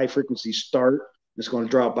use a high frequency start. It's going to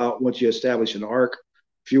drop out once you establish an arc.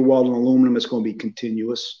 If you're welding aluminum, it's going to be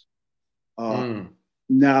continuous.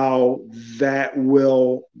 Now that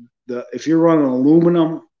will, if you're running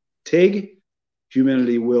aluminum TIG,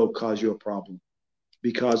 humidity will cause you a problem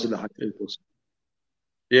because of the high frequency.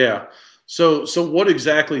 Yeah. So what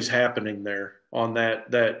exactly is happening there on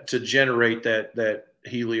that to generate that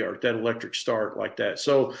HeliArc, that electric start like that?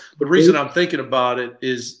 So the reason I'm thinking about it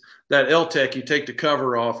is that LTEC, you take the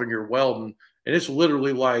cover off and you're welding, and it's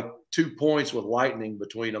literally like 2 points with lightning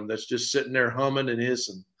between them that's just sitting there humming and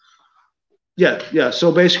hissing. Yeah.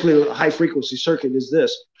 So basically, a high frequency circuit is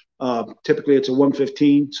this. Typically, it's a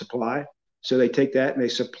 115 supply. So they take that and they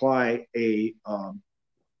supply oh,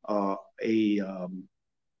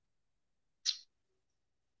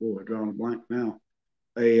 I'm drawing a blank now.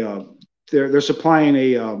 They're supplying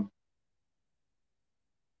a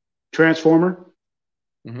transformer,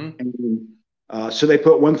 and so they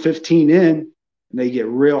put 115 in, and they get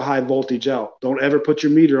real high voltage out. Don't ever put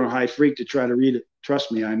your meter on high freq to try to read it.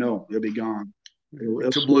 Trust me, I know it'll be gone.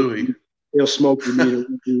 It'll smoke your meter.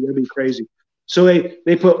 It'll be crazy. So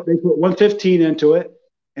they put 115 into it,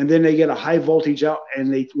 and then they get a high voltage out,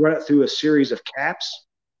 and they run it through a series of caps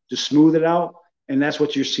to smooth it out, and that's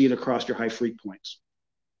what you're seeing across your high freq points.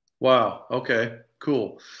 Wow. Okay.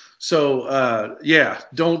 Cool. So yeah,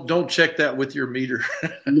 don't check that with your meter.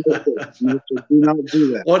 No, do not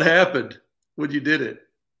do that. What happened when you did it?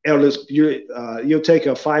 You'll take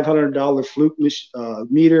a $500 fluke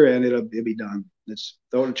meter, and it'll be done. It's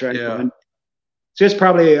throw it in the trash. Yeah. So it's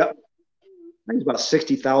probably I think it's about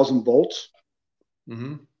 60,000 volts.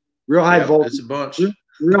 Real high voltage. It's a bunch.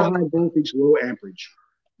 Real high voltage, low amperage,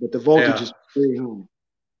 but the voltage is very high.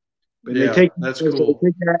 But they take that's cool. They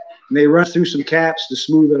take that and they run through some caps to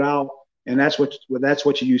smooth it out, and that's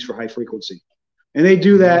what you use for high frequency. And they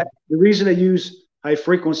do that. The reason they use high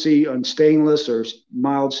frequency on stainless or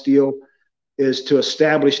mild steel is to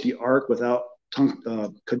establish the arc without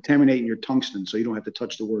contaminating your tungsten, so you don't have to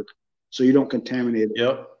touch the work, so you don't contaminate it.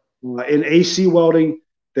 Yep. In AC welding,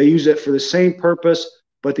 they use it for the same purpose,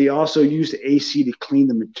 but they also use the AC to clean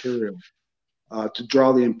the material, to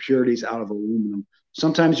draw the impurities out of aluminum.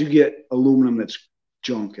 Sometimes you get aluminum that's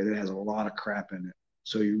junk and it has a lot of crap in it,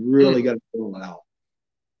 so you really got to pull it out.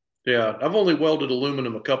 Yeah, I've only welded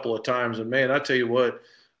aluminum a couple of times, and man, I tell you what,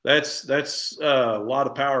 that's a lot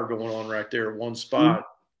of power going on right there at one spot.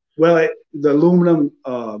 Well, the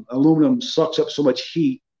aluminum sucks up so much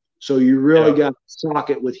heat, so you really got to sock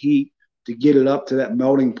it with heat to get it up to that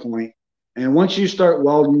melting point. And once you start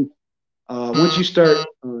welding, once you start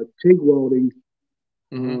TIG welding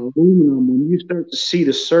aluminum, when you start to see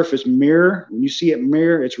the surface mirror, when you see it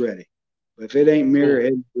mirror, it's ready. But if it ain't mirror,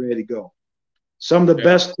 it's ready to go. Some of the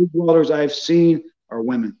best TIG welders I've seen are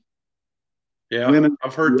women. Yeah, women,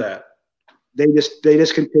 I've heard that. They just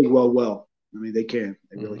can TIG weld well. I mean, they can.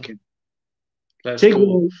 They really can. That's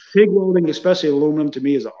cool. TIG welding, especially aluminum, to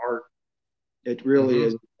me is an art. It really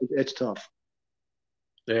is. It's tough.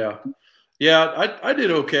 Yeah. Yeah, I did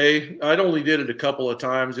okay. I only did it a couple of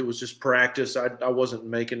times. It was just practice. I wasn't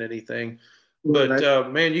making anything. But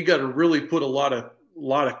man, you got to really put a lot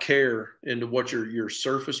of care into what your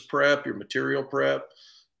surface prep, your material prep.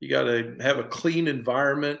 You got to have a clean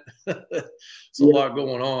environment. It's a lot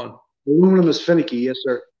going on. Aluminum is finicky, yes,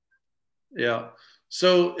 sir. Yeah.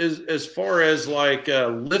 So as far as like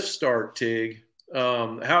lift start TIG,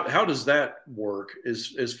 how does that work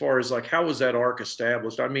as far as like how is that arc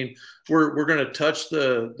established? I mean, we're going to touch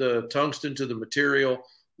the tungsten to the material,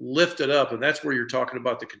 lift it up, and that's where you're talking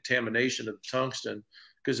about the contamination of the tungsten,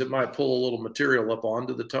 because it might pull a little material up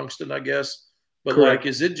onto the tungsten, I guess. But Correct. Like,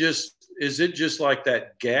 is it just like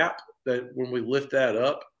that gap that when we lift that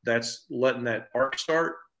up, that's letting that arc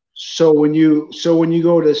start? So when you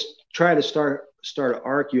go to try to start an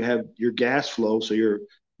arc, you have your gas flow. So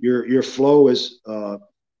your flow is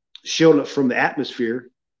shielded from the atmosphere,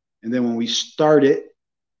 and then when we start it,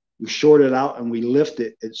 we short it out and we lift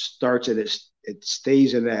it. It starts at it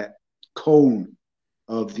stays in that cone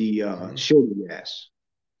of the shielded gas.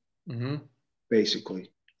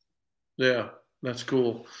 Basically. Yeah, that's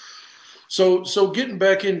cool. So getting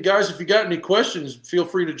back in, guys, if you got any questions, feel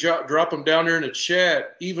free to drop them down there in the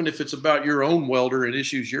chat, even if it's about your own welder and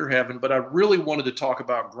issues you're having. But I really wanted to talk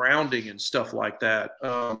about grounding and stuff like that.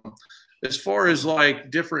 As far as like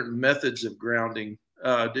different methods of grounding,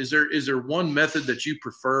 is there one method that you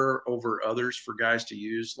prefer over others for guys to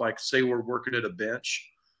use? Like, say we're working at a bench,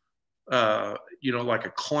 like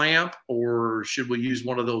a clamp, or should we use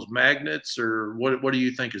one of those magnets, or what do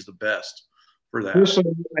you think is the best for that?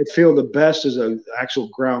 Personally, I feel the best is an actual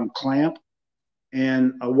ground clamp.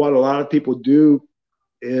 And what a lot of people do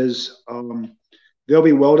is they'll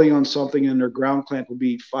be welding on something and their ground clamp will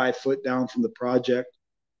be 5 foot down from the project.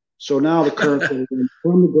 So now the current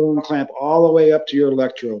from the ground clamp all the way up to your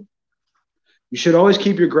electrode. You should always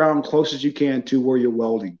keep your ground close as you can to where you're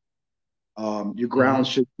welding. Your ground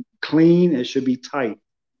should be clean. It should be tight.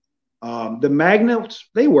 The magnets,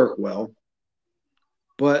 they work well.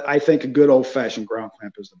 But I think a good old-fashioned ground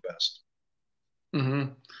clamp is the best.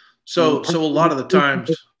 So a lot of the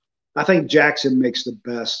times, I think Jackson makes the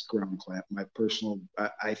best ground clamp.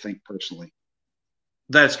 I think personally.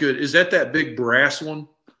 That's good. Is that big brass one?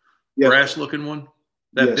 Yes. Brass-looking one?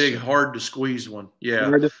 That big, hard to squeeze one.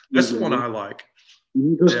 Yeah, that's the one I like.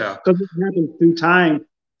 Because it happens through time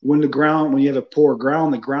when you have a poor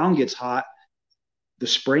ground, the ground gets hot, the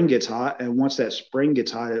spring gets hot, and once that spring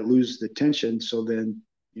gets hot, it loses the tension. So then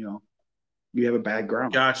you have a bad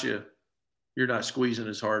ground. Gotcha. You're not squeezing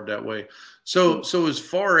as hard that way. So as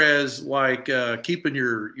far as like keeping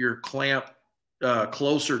your clamp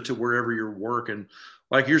closer to wherever you're working,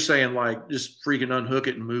 like you're saying, like just freaking unhook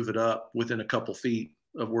it and move it up within a couple feet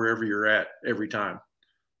of wherever you're at every time.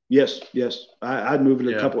 Yes. I'd move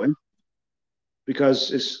it a couple inches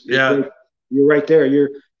because you're right there.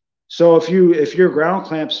 So if your ground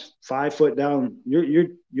clamp's 5 foot down,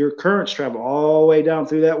 your currents travel all the way down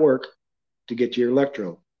through that work to get to your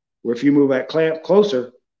electrode. Where if you move that clamp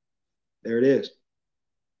closer, there it is.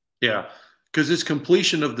 Yeah, because it's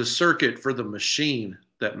completion of the circuit for the machine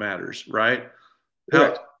that matters, right?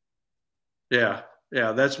 Correct. Yeah,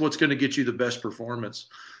 that's what's going to get you the best performance.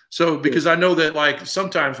 So because I know that like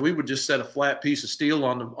sometimes we would just set a flat piece of steel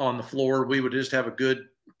on the floor. We would just have a good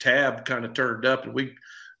tab kind of turned up, and we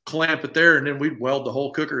clamp it there, and then we'd weld the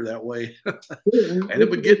whole cooker that way, and it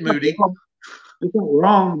would get moody. It's not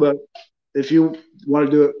wrong, but if you want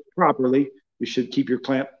to do it properly, you should keep your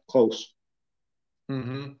clamp close.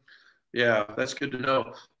 Yeah, that's good to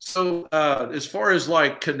know. So as far as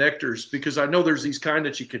like connectors, because I know there's these kind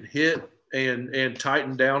that you can hit and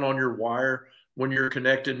tighten down on your wire when you're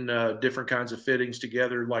connecting different kinds of fittings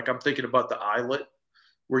together. Like I'm thinking about the eyelet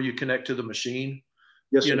where you connect to the machine.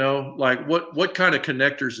 Yes, sir. Like what kind of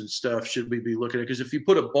connectors and stuff should we be looking at? Because if you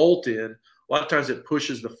put a bolt in, a lot of times it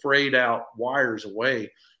pushes the frayed out wires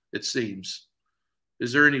away, it seems.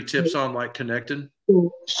 Is there any tips on like connecting?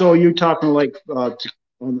 So you're talking like on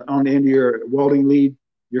the end of your welding lead,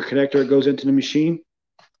 your connector goes into the machine?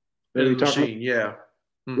 The machine, yeah.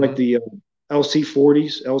 Like the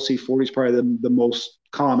LC40s. LC40 is probably the most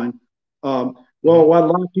common. Well, what a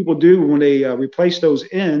lot of people do when they replace those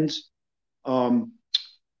ends,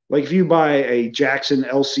 like if you buy a Jackson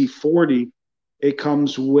LC40, it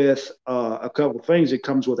comes with a couple of things. It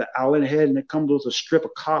comes with an Allen head and it comes with a strip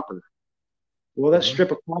of copper. Well, that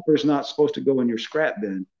strip of copper is not supposed to go in your scrap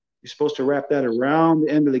bin. You're supposed to wrap that around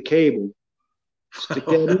the end of the cable, stick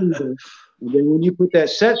that in there, and then when you put that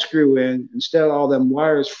set screw in, instead of all them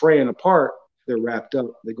wires fraying apart, they're wrapped up.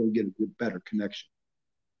 They're going to get a good, better connection.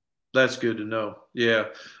 That's good to know. Yeah.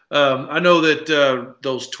 I know that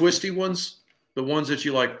those twisty ones, the ones that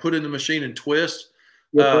you like put in the machine and twist,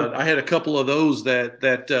 I had a couple of those that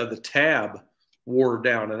the tab wore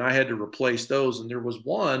down and I had to replace those. And there was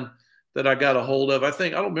one that I got a hold of. I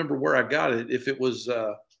don't remember where I got it. If it was,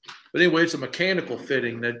 but anyway, it's a mechanical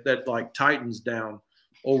fitting that like tightens down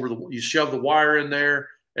over you shove the wire in there,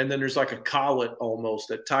 and then there's like a collet almost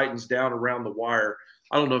that tightens down around the wire.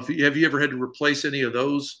 I don't know have you ever had to replace any of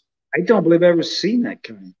those? I don't believe I've ever seen that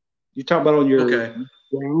kind. You talk about on your ground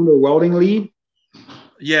or welding lead?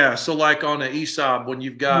 Yeah. So like on an ESOB, when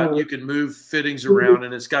you've got, you can move fittings around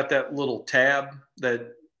and it's got that little tab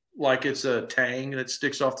that like it's a tang that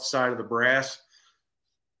sticks off the side of the brass.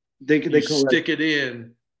 They stick it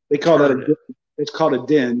in. They call that it's called a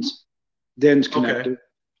DINS connector. Okay.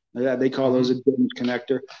 Yeah, they call those a DINS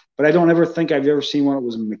connector. But I don't ever think I've ever seen one that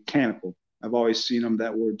was mechanical. I've always seen them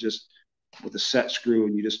that were just with a set screw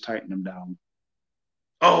and you just tighten them down.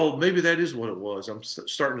 Oh, maybe that is what it was. I'm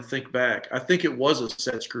starting to think back. I think it was a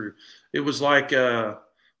set screw. It was like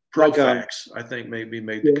Profax, I think maybe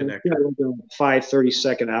made the connector. Yeah, like a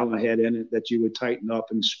 5/32 Allen head in it that you would tighten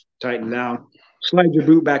up and tighten down. slide your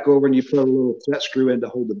boot back over and you put a little set screw in to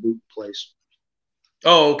hold the boot in place.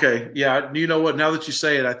 Oh, okay. Yeah. You know what? Now that you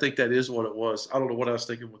say it, I think that is what it was. I don't know what I was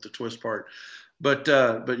thinking with the twist part, but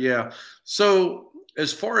yeah. So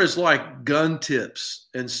as far as like gun tips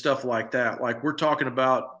and stuff like that, like we're talking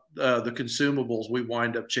about the consumables, we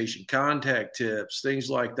wind up chasing contact tips, things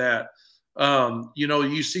like that. You know,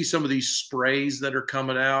 you see some of these sprays that are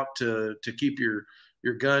coming out to keep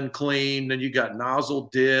your gun clean. Then you got nozzle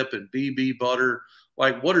dip and BB butter.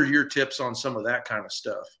 Like, what are your tips on some of that kind of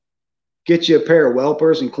stuff? Get you a pair of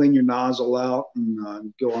Welpers and clean your nozzle out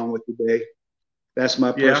and go on with the day. That's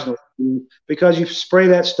my personal opinion. Because you spray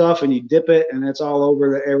that stuff and you dip it and it's all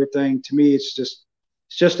over everything. To me, it's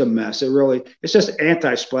just a mess. It's just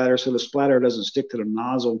anti-splatter, so the splatter doesn't stick to the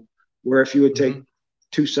nozzle. Where if you would take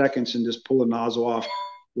 2 seconds and just pull the nozzle off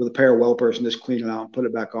with a pair of Welpers and just clean it out and put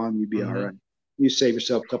it back on, you'd be all right. You save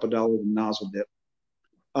yourself a couple of dollars in nozzle dip.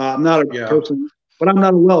 I'm not a person, but I'm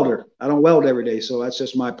not a welder. I don't weld every day, so that's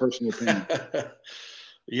just my personal opinion.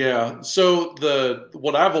 Yeah. So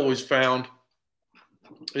what I've always found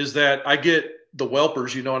is that I get the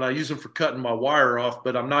Welpers, you know, and I use them for cutting my wire off,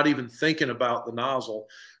 but I'm not even thinking about the nozzle.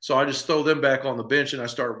 So I just throw them back on the bench and I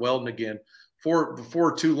start welding again.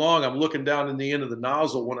 Before too long, I'm looking down in the end of the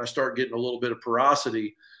nozzle when I start getting a little bit of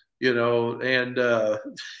porosity, you know, and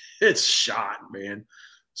it's shot, man.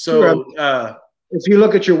 So if you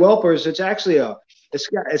look at your Welpers, it's actually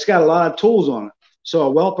it's got a lot of tools on it. So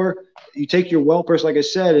a Welper, you take your Welpers, like I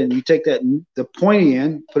said, and you take the pointy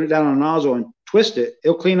end, put it down on a nozzle and twist it.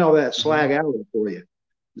 It'll clean all that slag out of it for you.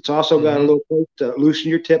 It's also got a little place to loosen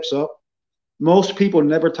your tips up. Most people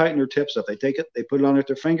never tighten their tips up. They take it, they put it on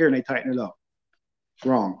their finger, and they tighten it up. It's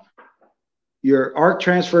wrong. Your arc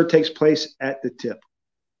transfer takes place at the tip.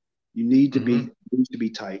 You need to be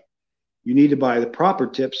tight. You need to buy the proper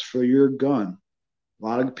tips for your gun. A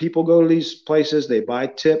lot of people go to these places, they buy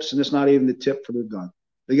tips, and it's not even the tip for their gun.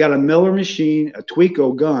 They got a Miller machine, a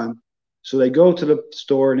Tweco gun. So they go to the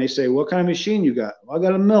store and they say, what kind of machine you got? Well, I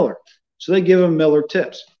got a Miller. So they give them Miller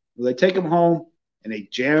tips. Well, they take them home and they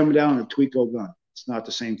jam them down in a Tweco gun. It's not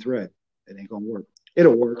the same thread. It ain't going to work.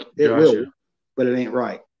 It'll work. It will, but it ain't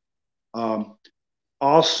right.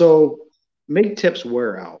 Also, make tips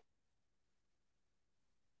wear out.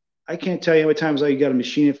 I can't tell you how many times you got a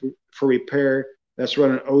machine for repair that's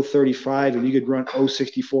running 035 and you could run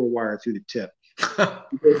 064 wire through the tip.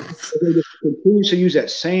 They just continue to use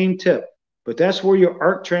that same tip, but that's where your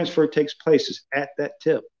arc transfer takes place, is at that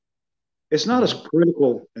tip. It's not as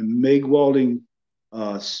critical in MIG welding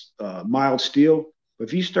mild steel, but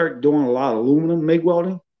if you start doing a lot of aluminum MIG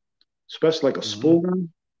welding, especially like a spool gun,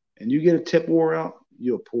 and you get a tip wore out,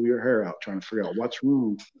 you'll pull your hair out trying to figure out what's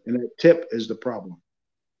wrong, and that tip is the problem.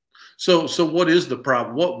 So what is the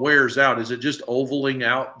problem? What wears out? Is it just ovaling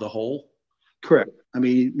out the hole? Correct. I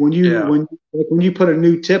mean, when you put a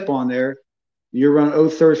new tip on there, you're running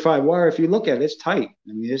 035 wire. If you look at it, it's tight.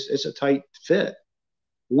 I mean, it's a tight fit.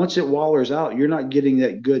 Once it wallers out, you're not getting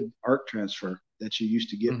that good arc transfer that you used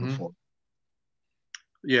to get before.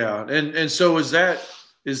 Yeah, and so is that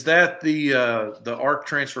the arc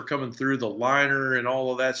transfer coming through the liner and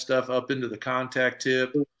all of that stuff up into the contact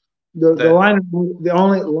tip? The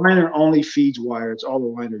liner only feeds wire. It's all the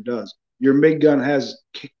liner does. Your MIG gun has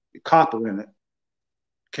copper in it.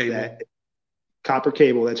 Copper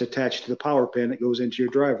cable that's attached to the power pin that goes into your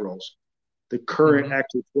drive rolls. The current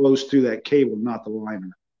actually flows through that cable, not the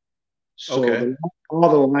liner. So all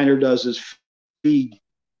the liner does is feed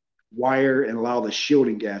wire and allow the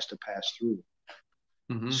shielding gas to pass through.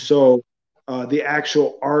 So the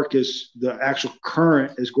actual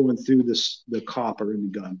current is going through the copper in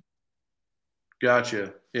the gun.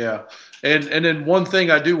 Gotcha. Yeah. And then one thing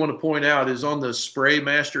I do want to point out is on the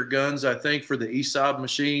SprayMaster guns, I think for the ESOB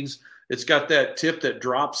machines, it's got that tip that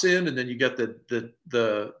drops in, and then you got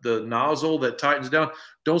the nozzle that tightens down.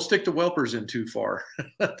 Don't stick the Welpers in too far.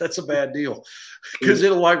 That's a bad deal, because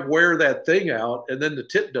it'll like wear that thing out, and then the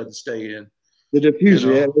tip doesn't stay in. The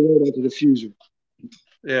diffuser, the diffuser.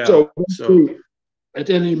 Yeah. So at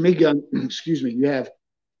the end of your MIG gun, excuse me, you have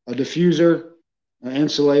a diffuser, an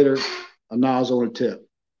insulator, a nozzle, and a tip.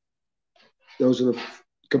 Those are the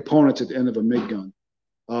components at the end of a MIG gun.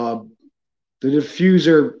 The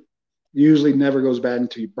diffuser usually never goes bad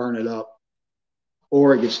until you burn it up,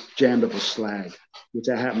 or it gets jammed up with slag, which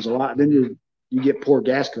that happens a lot. Then you get poor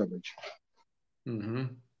gas coverage.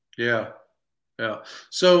 Yeah. Yeah.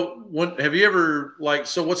 So have you ever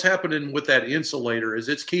so what's happening with that insulator is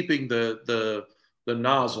it's keeping the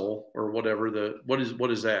nozzle or whatever what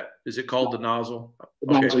is that? Is it called the nozzle?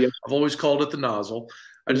 Okay. I've always called it the nozzle.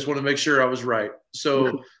 I just want to make sure I was right.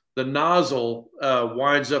 So the nozzle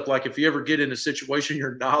winds up, like if you ever get in a situation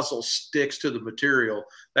your nozzle sticks to the material,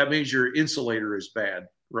 that means your insulator is bad,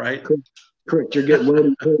 right? Correct. You're getting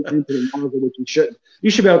welding into the nozzle, which you shouldn't. You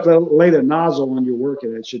should be able to lay the nozzle on your work,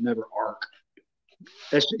 and it should never arc.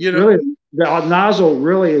 That's really, the nozzle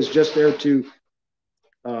really is just there to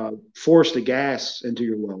force the gas into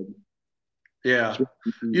your weld. Yeah.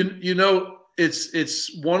 You know,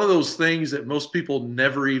 it's one of those things that most people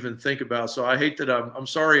never even think about. So I hate that I'm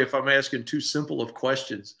sorry if I'm asking too simple of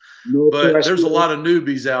questions, but there's a lot of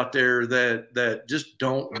newbies out there that just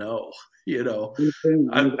don't know, you know.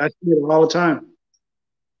 I see it all the time.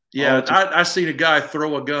 Yeah, I seen a guy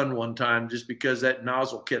throw a gun one time just because that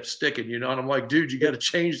nozzle kept sticking, you know, and I'm like, dude, you got to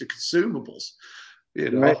change the consumables, you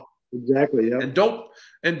know. Right. Exactly. Yeah. And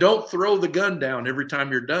don't throw the gun down every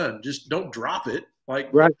time you're done. Just don't drop it.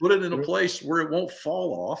 Like put it in a place where it won't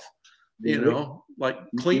fall off. You know, like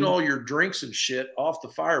clean all your drinks and shit off the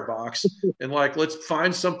firebox, and like let's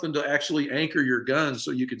find something to actually anchor your gun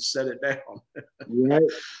so you can set it down. Right.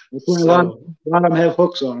 That's why a lot of them have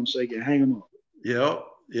hooks on them so you can hang them up.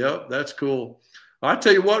 Yep, that's cool. I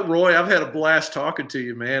tell you what, Roy, I've had a blast talking to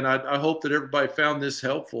you, man. I hope that everybody found this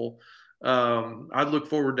helpful. I look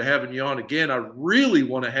forward to having you on again. I really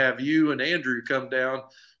want to have you and Andrew come down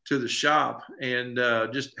to the shop and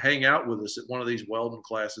just hang out with us at one of these welding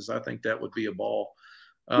classes. I think that would be a ball.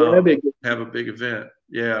 Have a big event.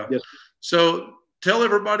 Yeah. Yes. So tell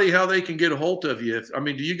everybody how they can get a hold of you.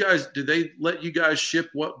 Do they let you guys ship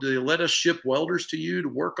do they let us ship welders to you to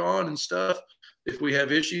work on and stuff? If we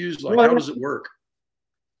have issues, like how does it work?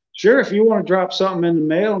 Sure. If you want to drop something in the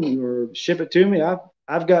mail or ship it to me,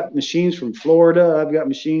 I've got machines from Florida. I've got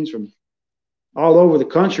machines from all over the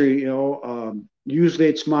country. You know, usually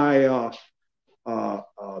it's my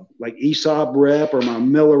like ESOP rep or my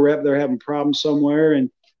Miller rep. They're having problems somewhere, and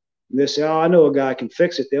they say, "Oh, I know a guy can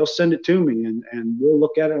fix it." They'll send it to me, and we'll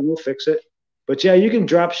look at it and we'll fix it. But yeah, you can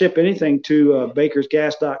drop ship anything to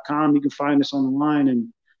bakersgas.com. You can find us on the line,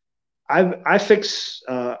 and I fix.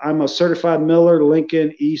 I'm a certified Miller,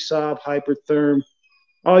 Lincoln, ESOP, Hypertherm,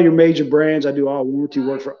 all your major brands. I do all warranty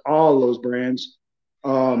work for all those brands.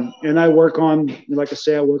 And I work on, like I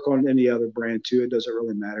say, I work on any other brand too. It doesn't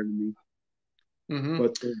really matter to me.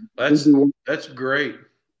 But that's great.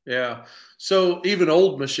 Yeah. So even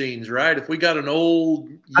old machines, right? If we got an old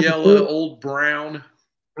yellow, old brown.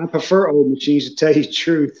 I prefer old machines, to tell you the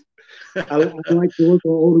truth. I like to work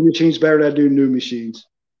on older machines better than I do new machines.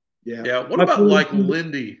 Yeah. Yeah. What about like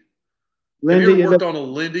Lindy? Have you ever worked on a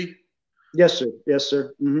Lindy? Yes, sir. Yes,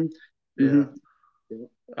 sir. Yeah.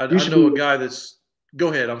 I know a guy that's. Go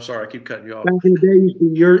ahead. I'm sorry. I keep cutting you off. Back in the day, it used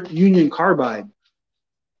to be your Union Carbide.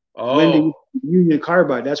 Oh. Lindy, Union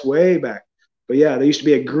Carbide. That's way back. But yeah, there used to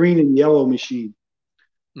be a green and yellow machine.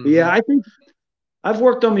 But yeah, I think I've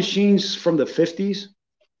worked on machines from the 50s.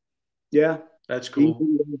 Yeah. That's cool.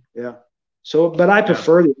 Yeah. So, but I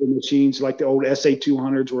prefer the machines, like the old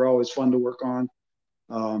SA200s were always fun to work on.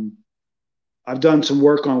 I've done some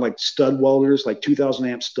work on like stud welders, like 2,000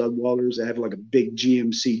 amp stud welders that have like a big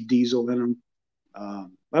GMC diesel in them.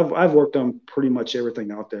 I've worked on pretty much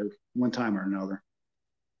everything out there one time or another.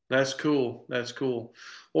 That's cool. That's cool.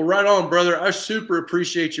 Well, right on, brother. I super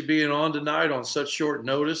appreciate you being on tonight on such short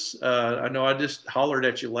notice. I know I just hollered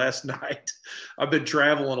at you last night. I've been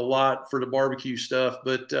traveling a lot for the barbecue stuff,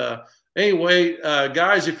 but anyway,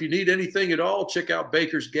 guys, if you need anything at all, check out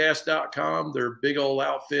bakersgas.com. They're a big old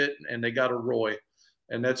outfit, and they got a Roy,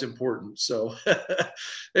 and that's important. So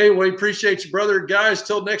anyway, appreciate you, brother. Guys,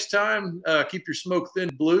 till next time, keep your smoke thin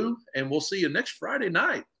blue, and we'll see you next Friday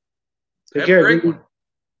night. Take care. Have a great one.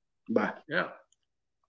 Bye. Yeah.